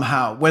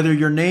somehow, whether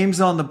your name's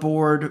on the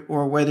board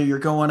or whether you're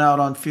going out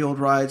on field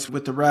rides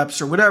with the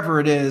reps or whatever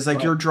it is,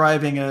 like You're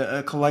driving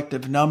a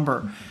collective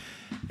number.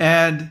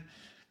 And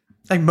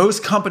like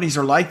most companies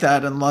are like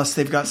that unless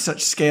they've got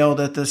such scale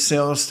that the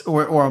sales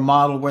or a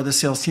model where the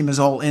sales team is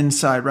all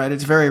inside, right?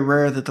 It's very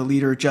rare that the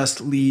leader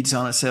just leads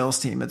on a sales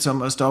team. It's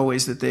almost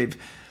always that they've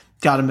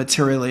got to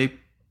materially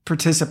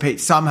participate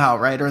somehow,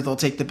 right? Or they'll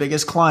take the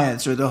biggest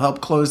clients or they'll help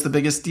close the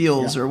biggest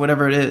deals or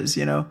whatever it is,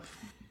 Yeah,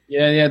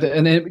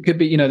 and it could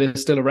be, they're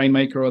still a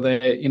rainmaker, or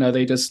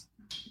they just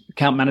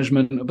account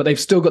management, but they've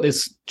still got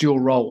this dual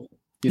role.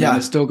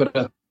 They've still got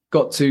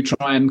to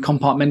try and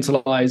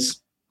compartmentalize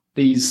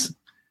these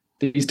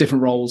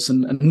different roles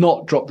and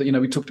not drop that.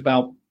 We talked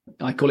about,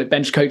 I call it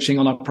bench coaching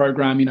on our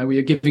program. We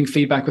are giving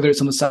feedback, whether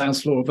it's on the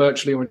sales floor or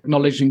virtually, or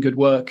acknowledging good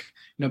work.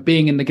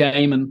 Being in the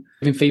game and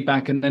giving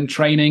feedback, and then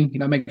training.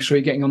 Making sure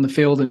you're getting on the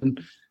field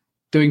and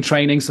doing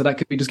training. So that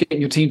could be just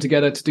getting your team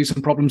together to do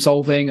some problem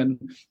solving and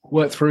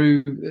work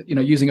through,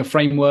 using a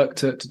framework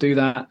to do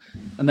that.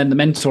 And then the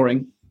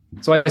mentoring.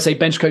 So I say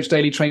bench coach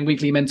daily, train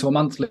weekly, mentor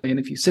monthly. And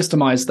if you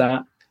systemize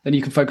that, then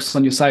you can focus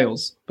on your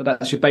sales. But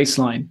that's your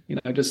baseline,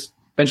 just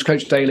bench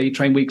coach daily,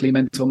 train weekly,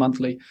 mentor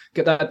monthly,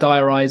 get that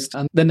diarized.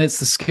 And then there's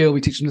the skill.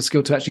 We teach them the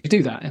skill to actually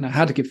do that,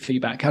 how to give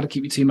feedback, how to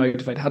keep your team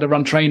motivated, how to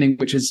run training,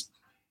 which is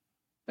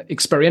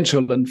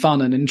experiential and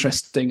fun and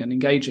interesting and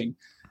engaging.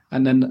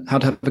 And then how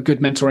to have a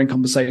good mentoring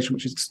conversation,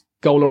 which is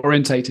goal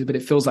orientated, but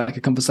it feels like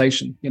a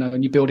conversation,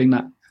 and you're building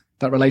that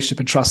relationship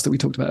and trust that we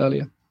talked about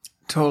earlier.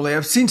 Totally.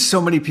 I've seen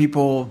so many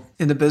people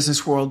in the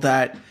business world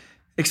that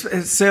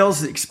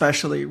sales,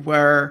 especially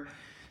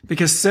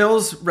because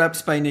sales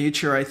reps by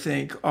nature, I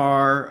think,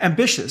 are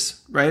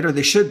ambitious, right? Or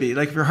they should be.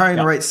 Like if you're hiring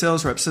the right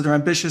sales reps, so they're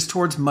ambitious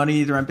towards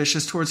money, they're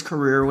ambitious towards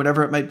career,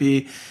 whatever it might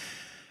be.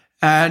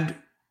 And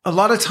a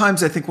lot of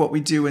times I think what we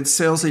do in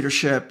sales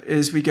leadership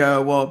is we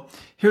go, well,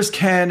 here's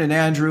Ken and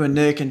Andrew and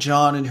Nick and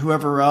John and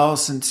whoever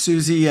else and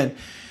Susie, and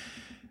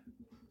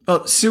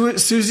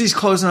Susie's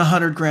closing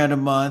 $100,000 a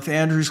month.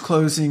 Andrew's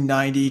closing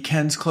 90,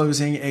 Ken's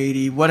closing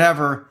 80,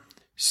 whatever.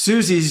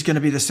 Susie's going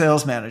to be the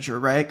sales manager,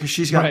 right? Because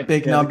she's got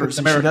big numbers.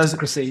 And she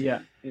does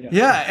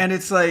Yeah. And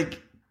it's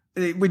like,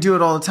 we do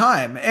it all the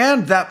time.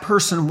 And that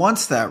person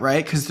wants that,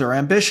 right? Because they're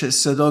ambitious.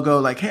 So they'll go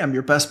like, hey, I'm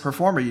your best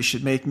performer. You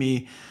should make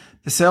me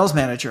the sales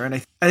manager. And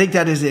I think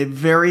that is a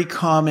very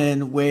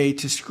common way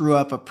to screw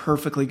up a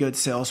perfectly good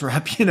sales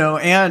rep,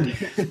 and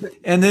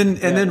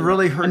then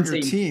really hurt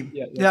your team.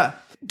 Yeah.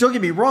 Don't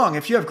get me wrong.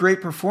 If you have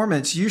great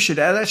performance,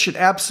 that should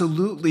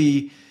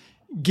absolutely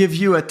give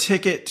you a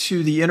ticket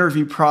to the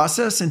interview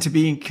process and to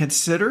being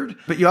considered.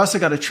 But you also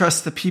got to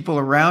trust the people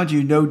around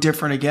you, no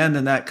different again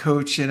than that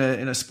coach in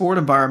a sport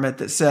environment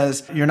that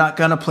says you're not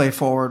going to play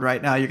forward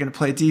right now. You're going to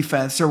play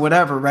defense or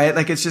whatever, right?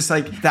 Like, it's just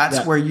like,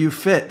 that's where you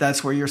fit.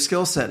 That's where your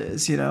skill set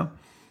is,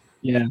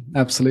 Yeah,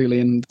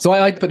 absolutely. And so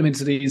I put them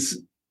into these,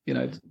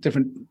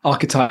 different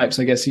archetypes,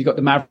 I guess. You got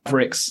the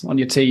Mavericks on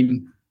your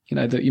team,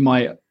 that you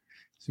might,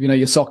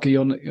 your soccer,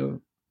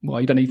 well,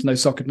 you don't need to know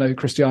soccer, know who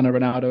Cristiano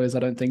Ronaldo is, I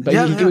don't think. But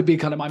he would be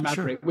kind of my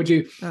Maverick.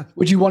 Sure.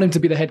 Would you want him to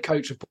be the head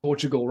coach of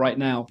Portugal right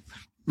now?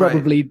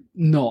 Probably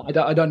not.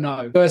 I don't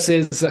know.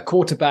 Versus a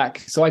quarterback.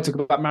 So I talk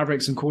about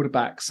Mavericks and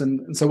quarterbacks.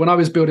 And so when I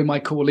was building my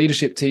core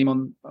leadership team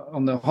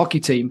on the hockey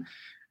team,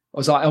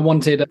 I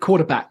wanted a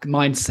quarterback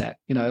mindset.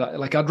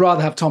 Like I'd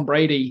rather have Tom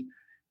Brady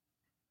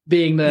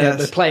being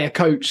the player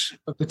coach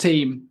of the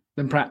team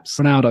than perhaps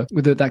Ronaldo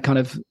with that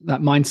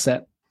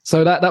mindset.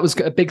 So that was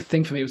a big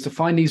thing for me, was to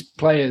find these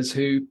players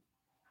who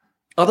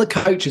other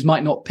coaches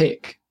might not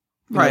pick.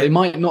 They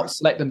might not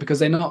select them because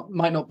they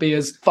might not be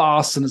as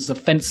fast and as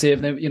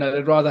offensive.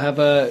 They'd rather have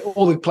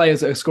all the players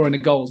that are scoring the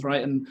goals,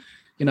 right? And,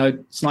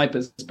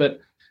 snipers.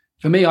 But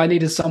for me, I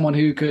needed someone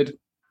who could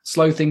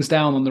slow things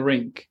down on the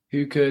rink,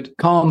 who could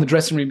calm the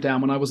dressing room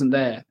down when I wasn't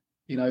there,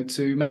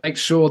 to make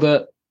sure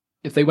that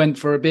if they went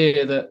for a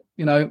beer that,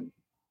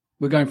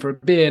 we're going for a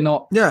beer,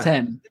 not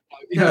 10.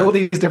 All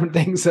these different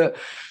things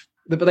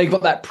but they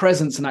got that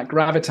presence and that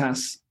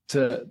gravitas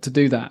to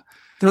do that.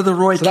 They're the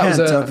Roy So that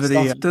Kent was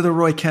of they're the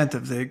Roy Kent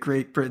of the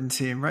Great Britain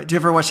team, right? Do you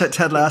ever watch that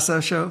Ted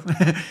Lasso show?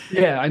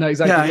 Yeah, I know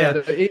exactly.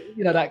 Yeah.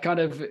 You know, that kind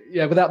of,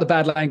 without the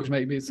bad language,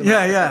 maybe.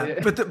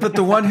 Yeah. But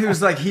the one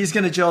who's like, he's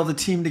going to gel the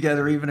team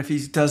together, even if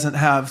he doesn't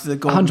have the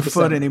golden 100%.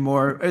 foot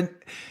anymore. And,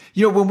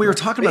 you know, when we were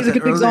talking about he's that a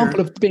good earlier, example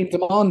of being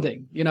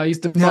demanding. You know, he's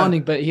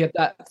demanding, but he had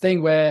that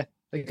thing where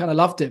they kind of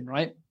loved him,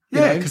 right?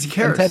 Yeah, because he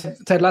cares. And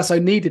Ted Lasso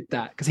needed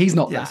that because he's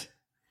not that.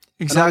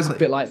 Exactly. And I was a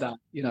bit like that,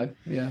 you know.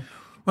 Yeah.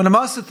 Well, I'm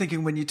also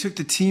thinking when you took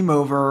the team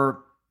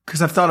over,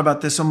 because I've thought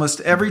about this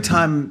almost every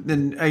time,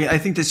 and I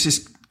think this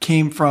just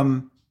came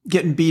from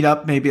getting beat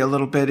up maybe a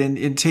little bit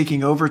in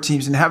taking over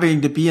teams and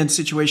having to be in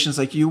situations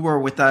like you were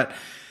with that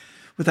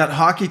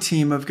hockey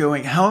team of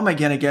going, how am I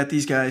going to get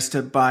these guys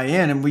to buy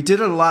in? And we did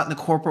it a lot in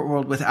the corporate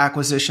world with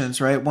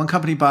acquisitions, right? One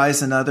company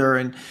buys another,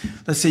 and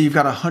let's say you've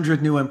got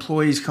 100 new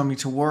employees coming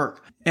to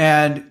work,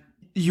 and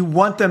you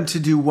want them to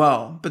do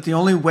well, but the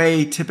only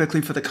way typically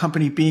for the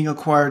company being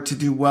acquired to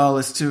do well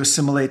is to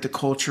assimilate the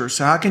culture.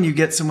 So how can you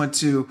get someone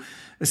to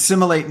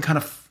assimilate and kind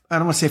of, I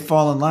don't want to say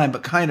fall in line,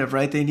 but kind of,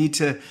 right? They need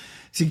to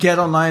get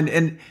online.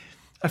 And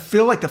I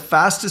feel like the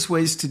fastest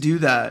ways to do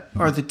that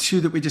are the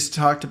two that we just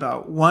talked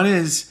about. One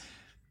is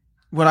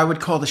what I would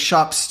call the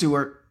shop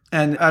steward.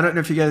 And I don't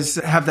know if you guys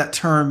have that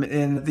term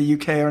in the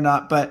UK or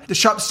not, but the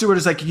shop steward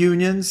is like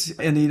unions.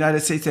 In the United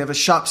States, they have a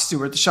shop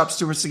steward. The shop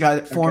steward is the guy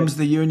that forms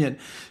the union.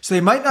 So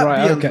they might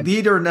not be a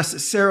leader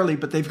necessarily,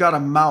 but they've got a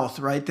mouth,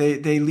 right?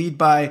 They lead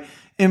by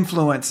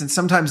influence and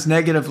sometimes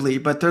negatively,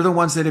 but they're the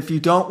ones that if you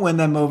don't win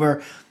them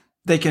over,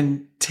 they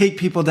can take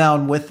people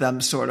down with them,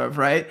 sort of,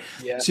 right?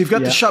 Yeah. So you've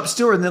got the shop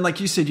steward, and then like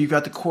you said, you've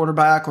got the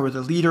quarterback or the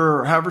leader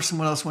or however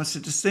someone else wants to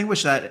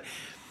distinguish that.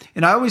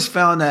 And I always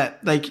found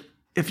that, like,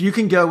 if you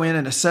can go in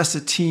and assess a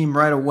team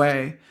right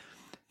away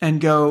and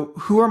go,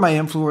 who are my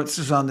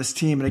influencers on this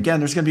team? And again,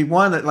 there's going to be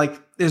one that like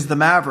is the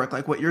maverick,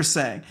 like what you're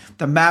saying,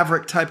 the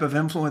maverick type of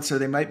influencer.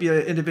 They might be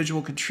an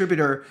individual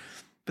contributor,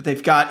 but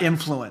they've got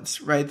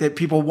influence, right? That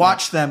people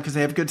watch them because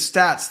they have good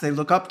stats. They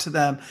look up to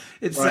them.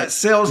 It's that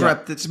sales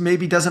rep that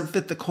maybe doesn't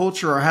fit the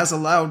culture or has a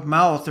loud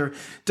mouth or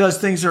does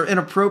things that are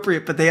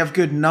inappropriate, but they have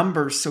good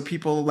numbers. So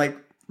people like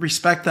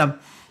respect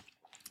them.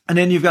 And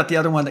then you've got the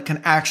other one that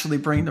can actually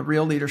bring the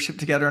real leadership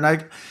together. And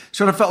I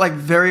sort of felt like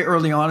very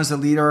early on as a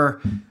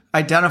leader,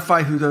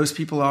 identify who those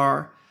people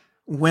are,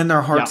 win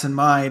their hearts and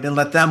mind, and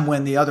let them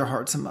win the other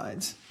hearts and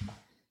minds.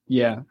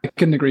 Yeah, I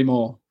couldn't agree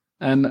more.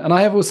 And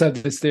I have also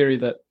this theory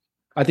that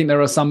I think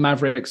there are some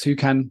mavericks who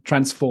can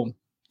transform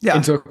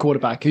into a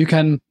quarterback,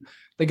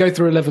 they go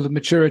through a level of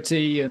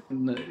maturity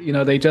and, you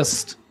know,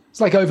 it's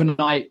like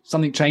overnight,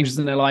 something changes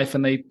in their life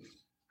and they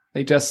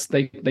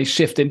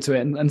shift into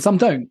it and some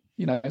don't.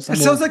 You know, it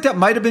sounds like that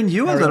might have been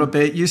you a little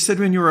bit. You said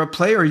when you were a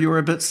player, you were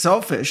a bit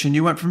selfish, and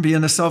you went from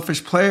being a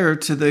selfish player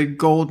to the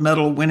gold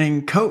medal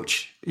winning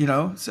coach. You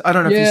know, so I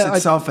don't know if you said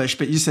selfish,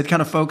 but you said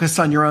kind of focused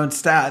on your own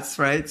stats,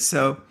 right?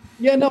 So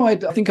yeah, no, I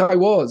think I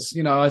was.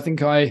 You know, I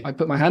think I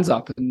put my hands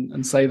up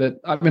and say that.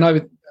 I mean,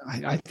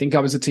 I think I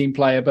was a team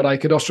player, but I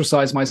could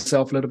ostracize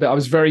myself a little bit. I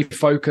was very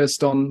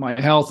focused on my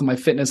health and my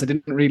fitness. I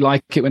didn't really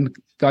like it when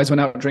guys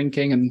went out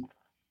drinking and,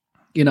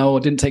 you know, or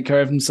didn't take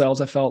care of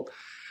themselves. I felt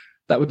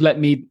it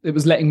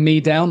was letting me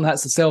down.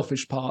 That's the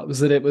selfish part, was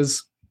that it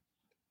was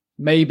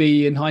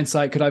maybe in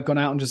hindsight, could I have gone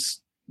out and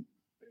just,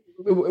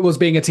 it was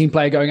being a team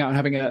player, going out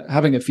and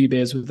having a few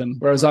beers with them.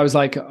 Whereas I was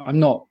like, I'm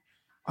not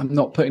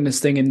putting this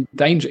thing in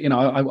danger. You know,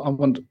 I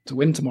want to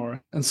win tomorrow.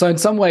 And so in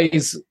some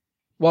ways,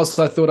 whilst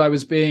I thought I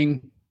was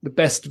being the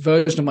best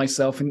version of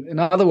myself, in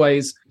other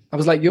ways, I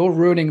was like, you're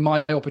ruining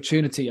my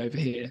opportunity over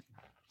here.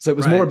 So it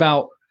was more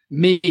about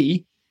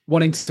me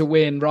wanting to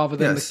win rather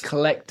than the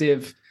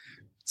collective.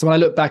 So when I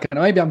look back,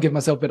 and maybe I'm giving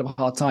myself a bit of a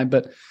hard time,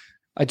 but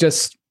I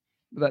just,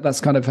 that's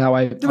kind of how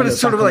I. But it's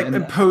sort of like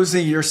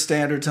imposing your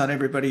standards on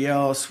everybody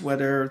else,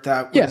 whether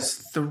that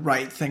was the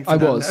right thing for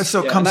them.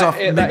 So it comes off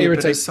that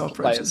irritates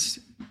self-righteous.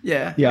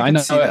 Yeah, I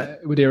know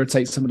it would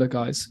irritate some of the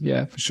guys.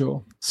 Yeah, for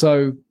sure.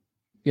 So,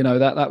 you know,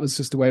 that was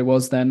just the way it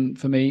was then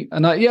for me.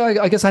 And I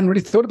guess I hadn't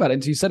really thought about it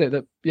until you said it.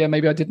 That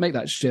maybe I did make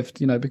that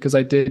shift. You know, because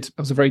I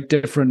was a very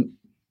different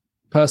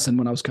person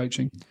when I was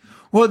coaching.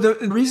 Well, the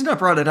reason I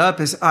brought it up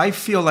is I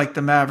feel like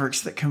the Mavericks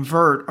that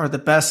convert are the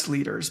best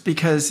leaders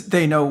because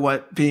they know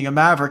what being a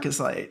Maverick is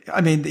like.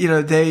 I mean, you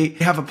know, they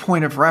have a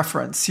point of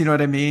reference. You know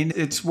what I mean?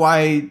 It's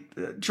why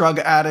drug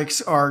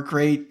addicts are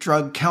great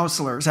drug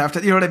counselors after,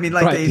 you know what I mean?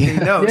 Like they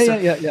know.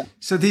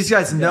 So these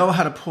guys know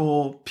how to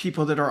pull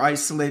people that are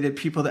isolated,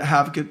 people that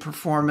have good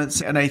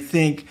performance. And I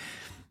think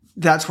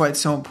that's why it's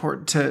so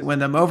important to win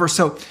them over.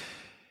 So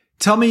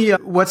tell me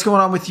what's going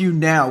on with you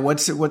now.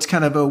 What's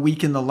kind of a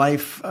week in the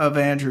life of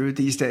Andrew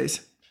these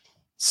days?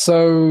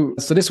 So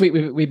this week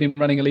we've been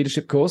running a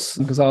leadership course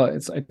because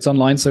it's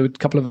online. So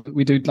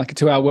we do like a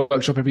 2-hour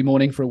workshop every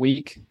morning for a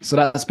week. So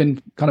that's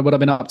been kind of what I've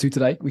been up to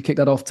today. We kicked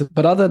that off.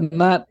 But other than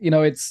that, you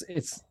know,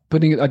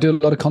 I do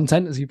a lot of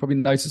content, as you probably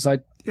noticed.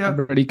 I'm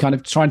really kind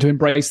of trying to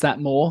embrace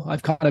that more.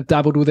 I've kind of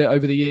dabbled with it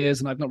over the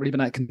years, and I've not really been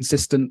that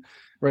consistent.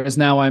 Whereas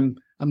now I'm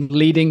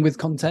leading with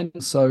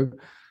content. So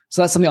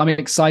So that's something I'm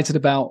excited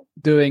about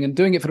doing, and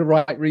doing it for the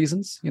right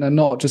reasons,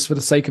 not just for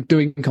the sake of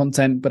doing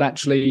content, but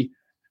actually,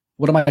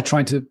 what am I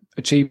trying to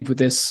achieve with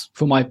this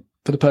for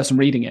the person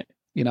reading it?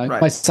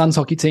 Right. My son's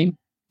hockey team.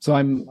 So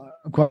I'm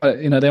quite,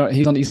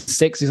 he's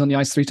 6, he's on the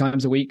ice 3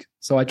 times a week.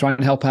 So I try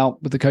and help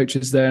out with the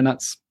coaches there, and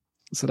that's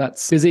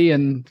busy,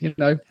 and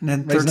and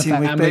then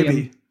 13-week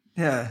baby.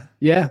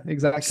 Yeah,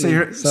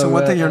 exactly. So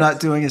one thing you're not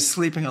doing is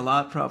sleeping a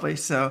lot, probably.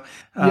 So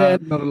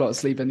not a lot of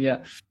sleeping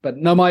yet, but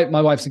no, my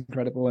wife's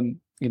incredible, and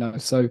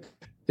so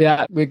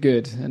yeah, we're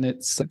good, and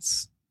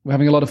we're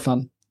having a lot of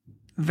fun.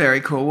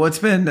 Very cool. Well, it's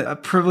been a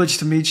privilege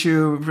to meet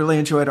you. Really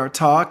enjoyed our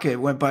talk.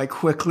 It went by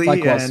quickly.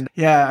 Likewise. And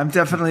yeah, I'm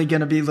definitely going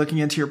to be looking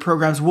into your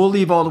programs. We'll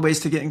leave all the ways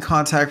to get in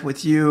contact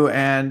with you,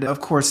 and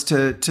of course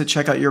to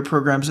check out your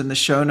programs in the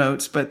show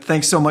notes. But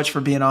thanks so much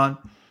for being on.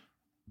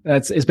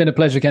 It's been a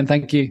pleasure, Ken.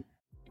 Thank you.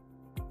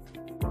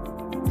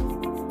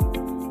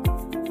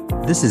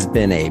 This has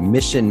been a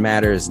Mission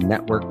Matters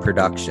Network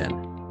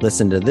production.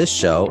 Listen to this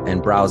show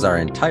and browse our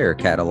entire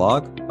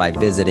catalog by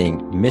visiting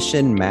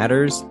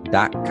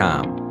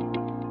missionmatters.com.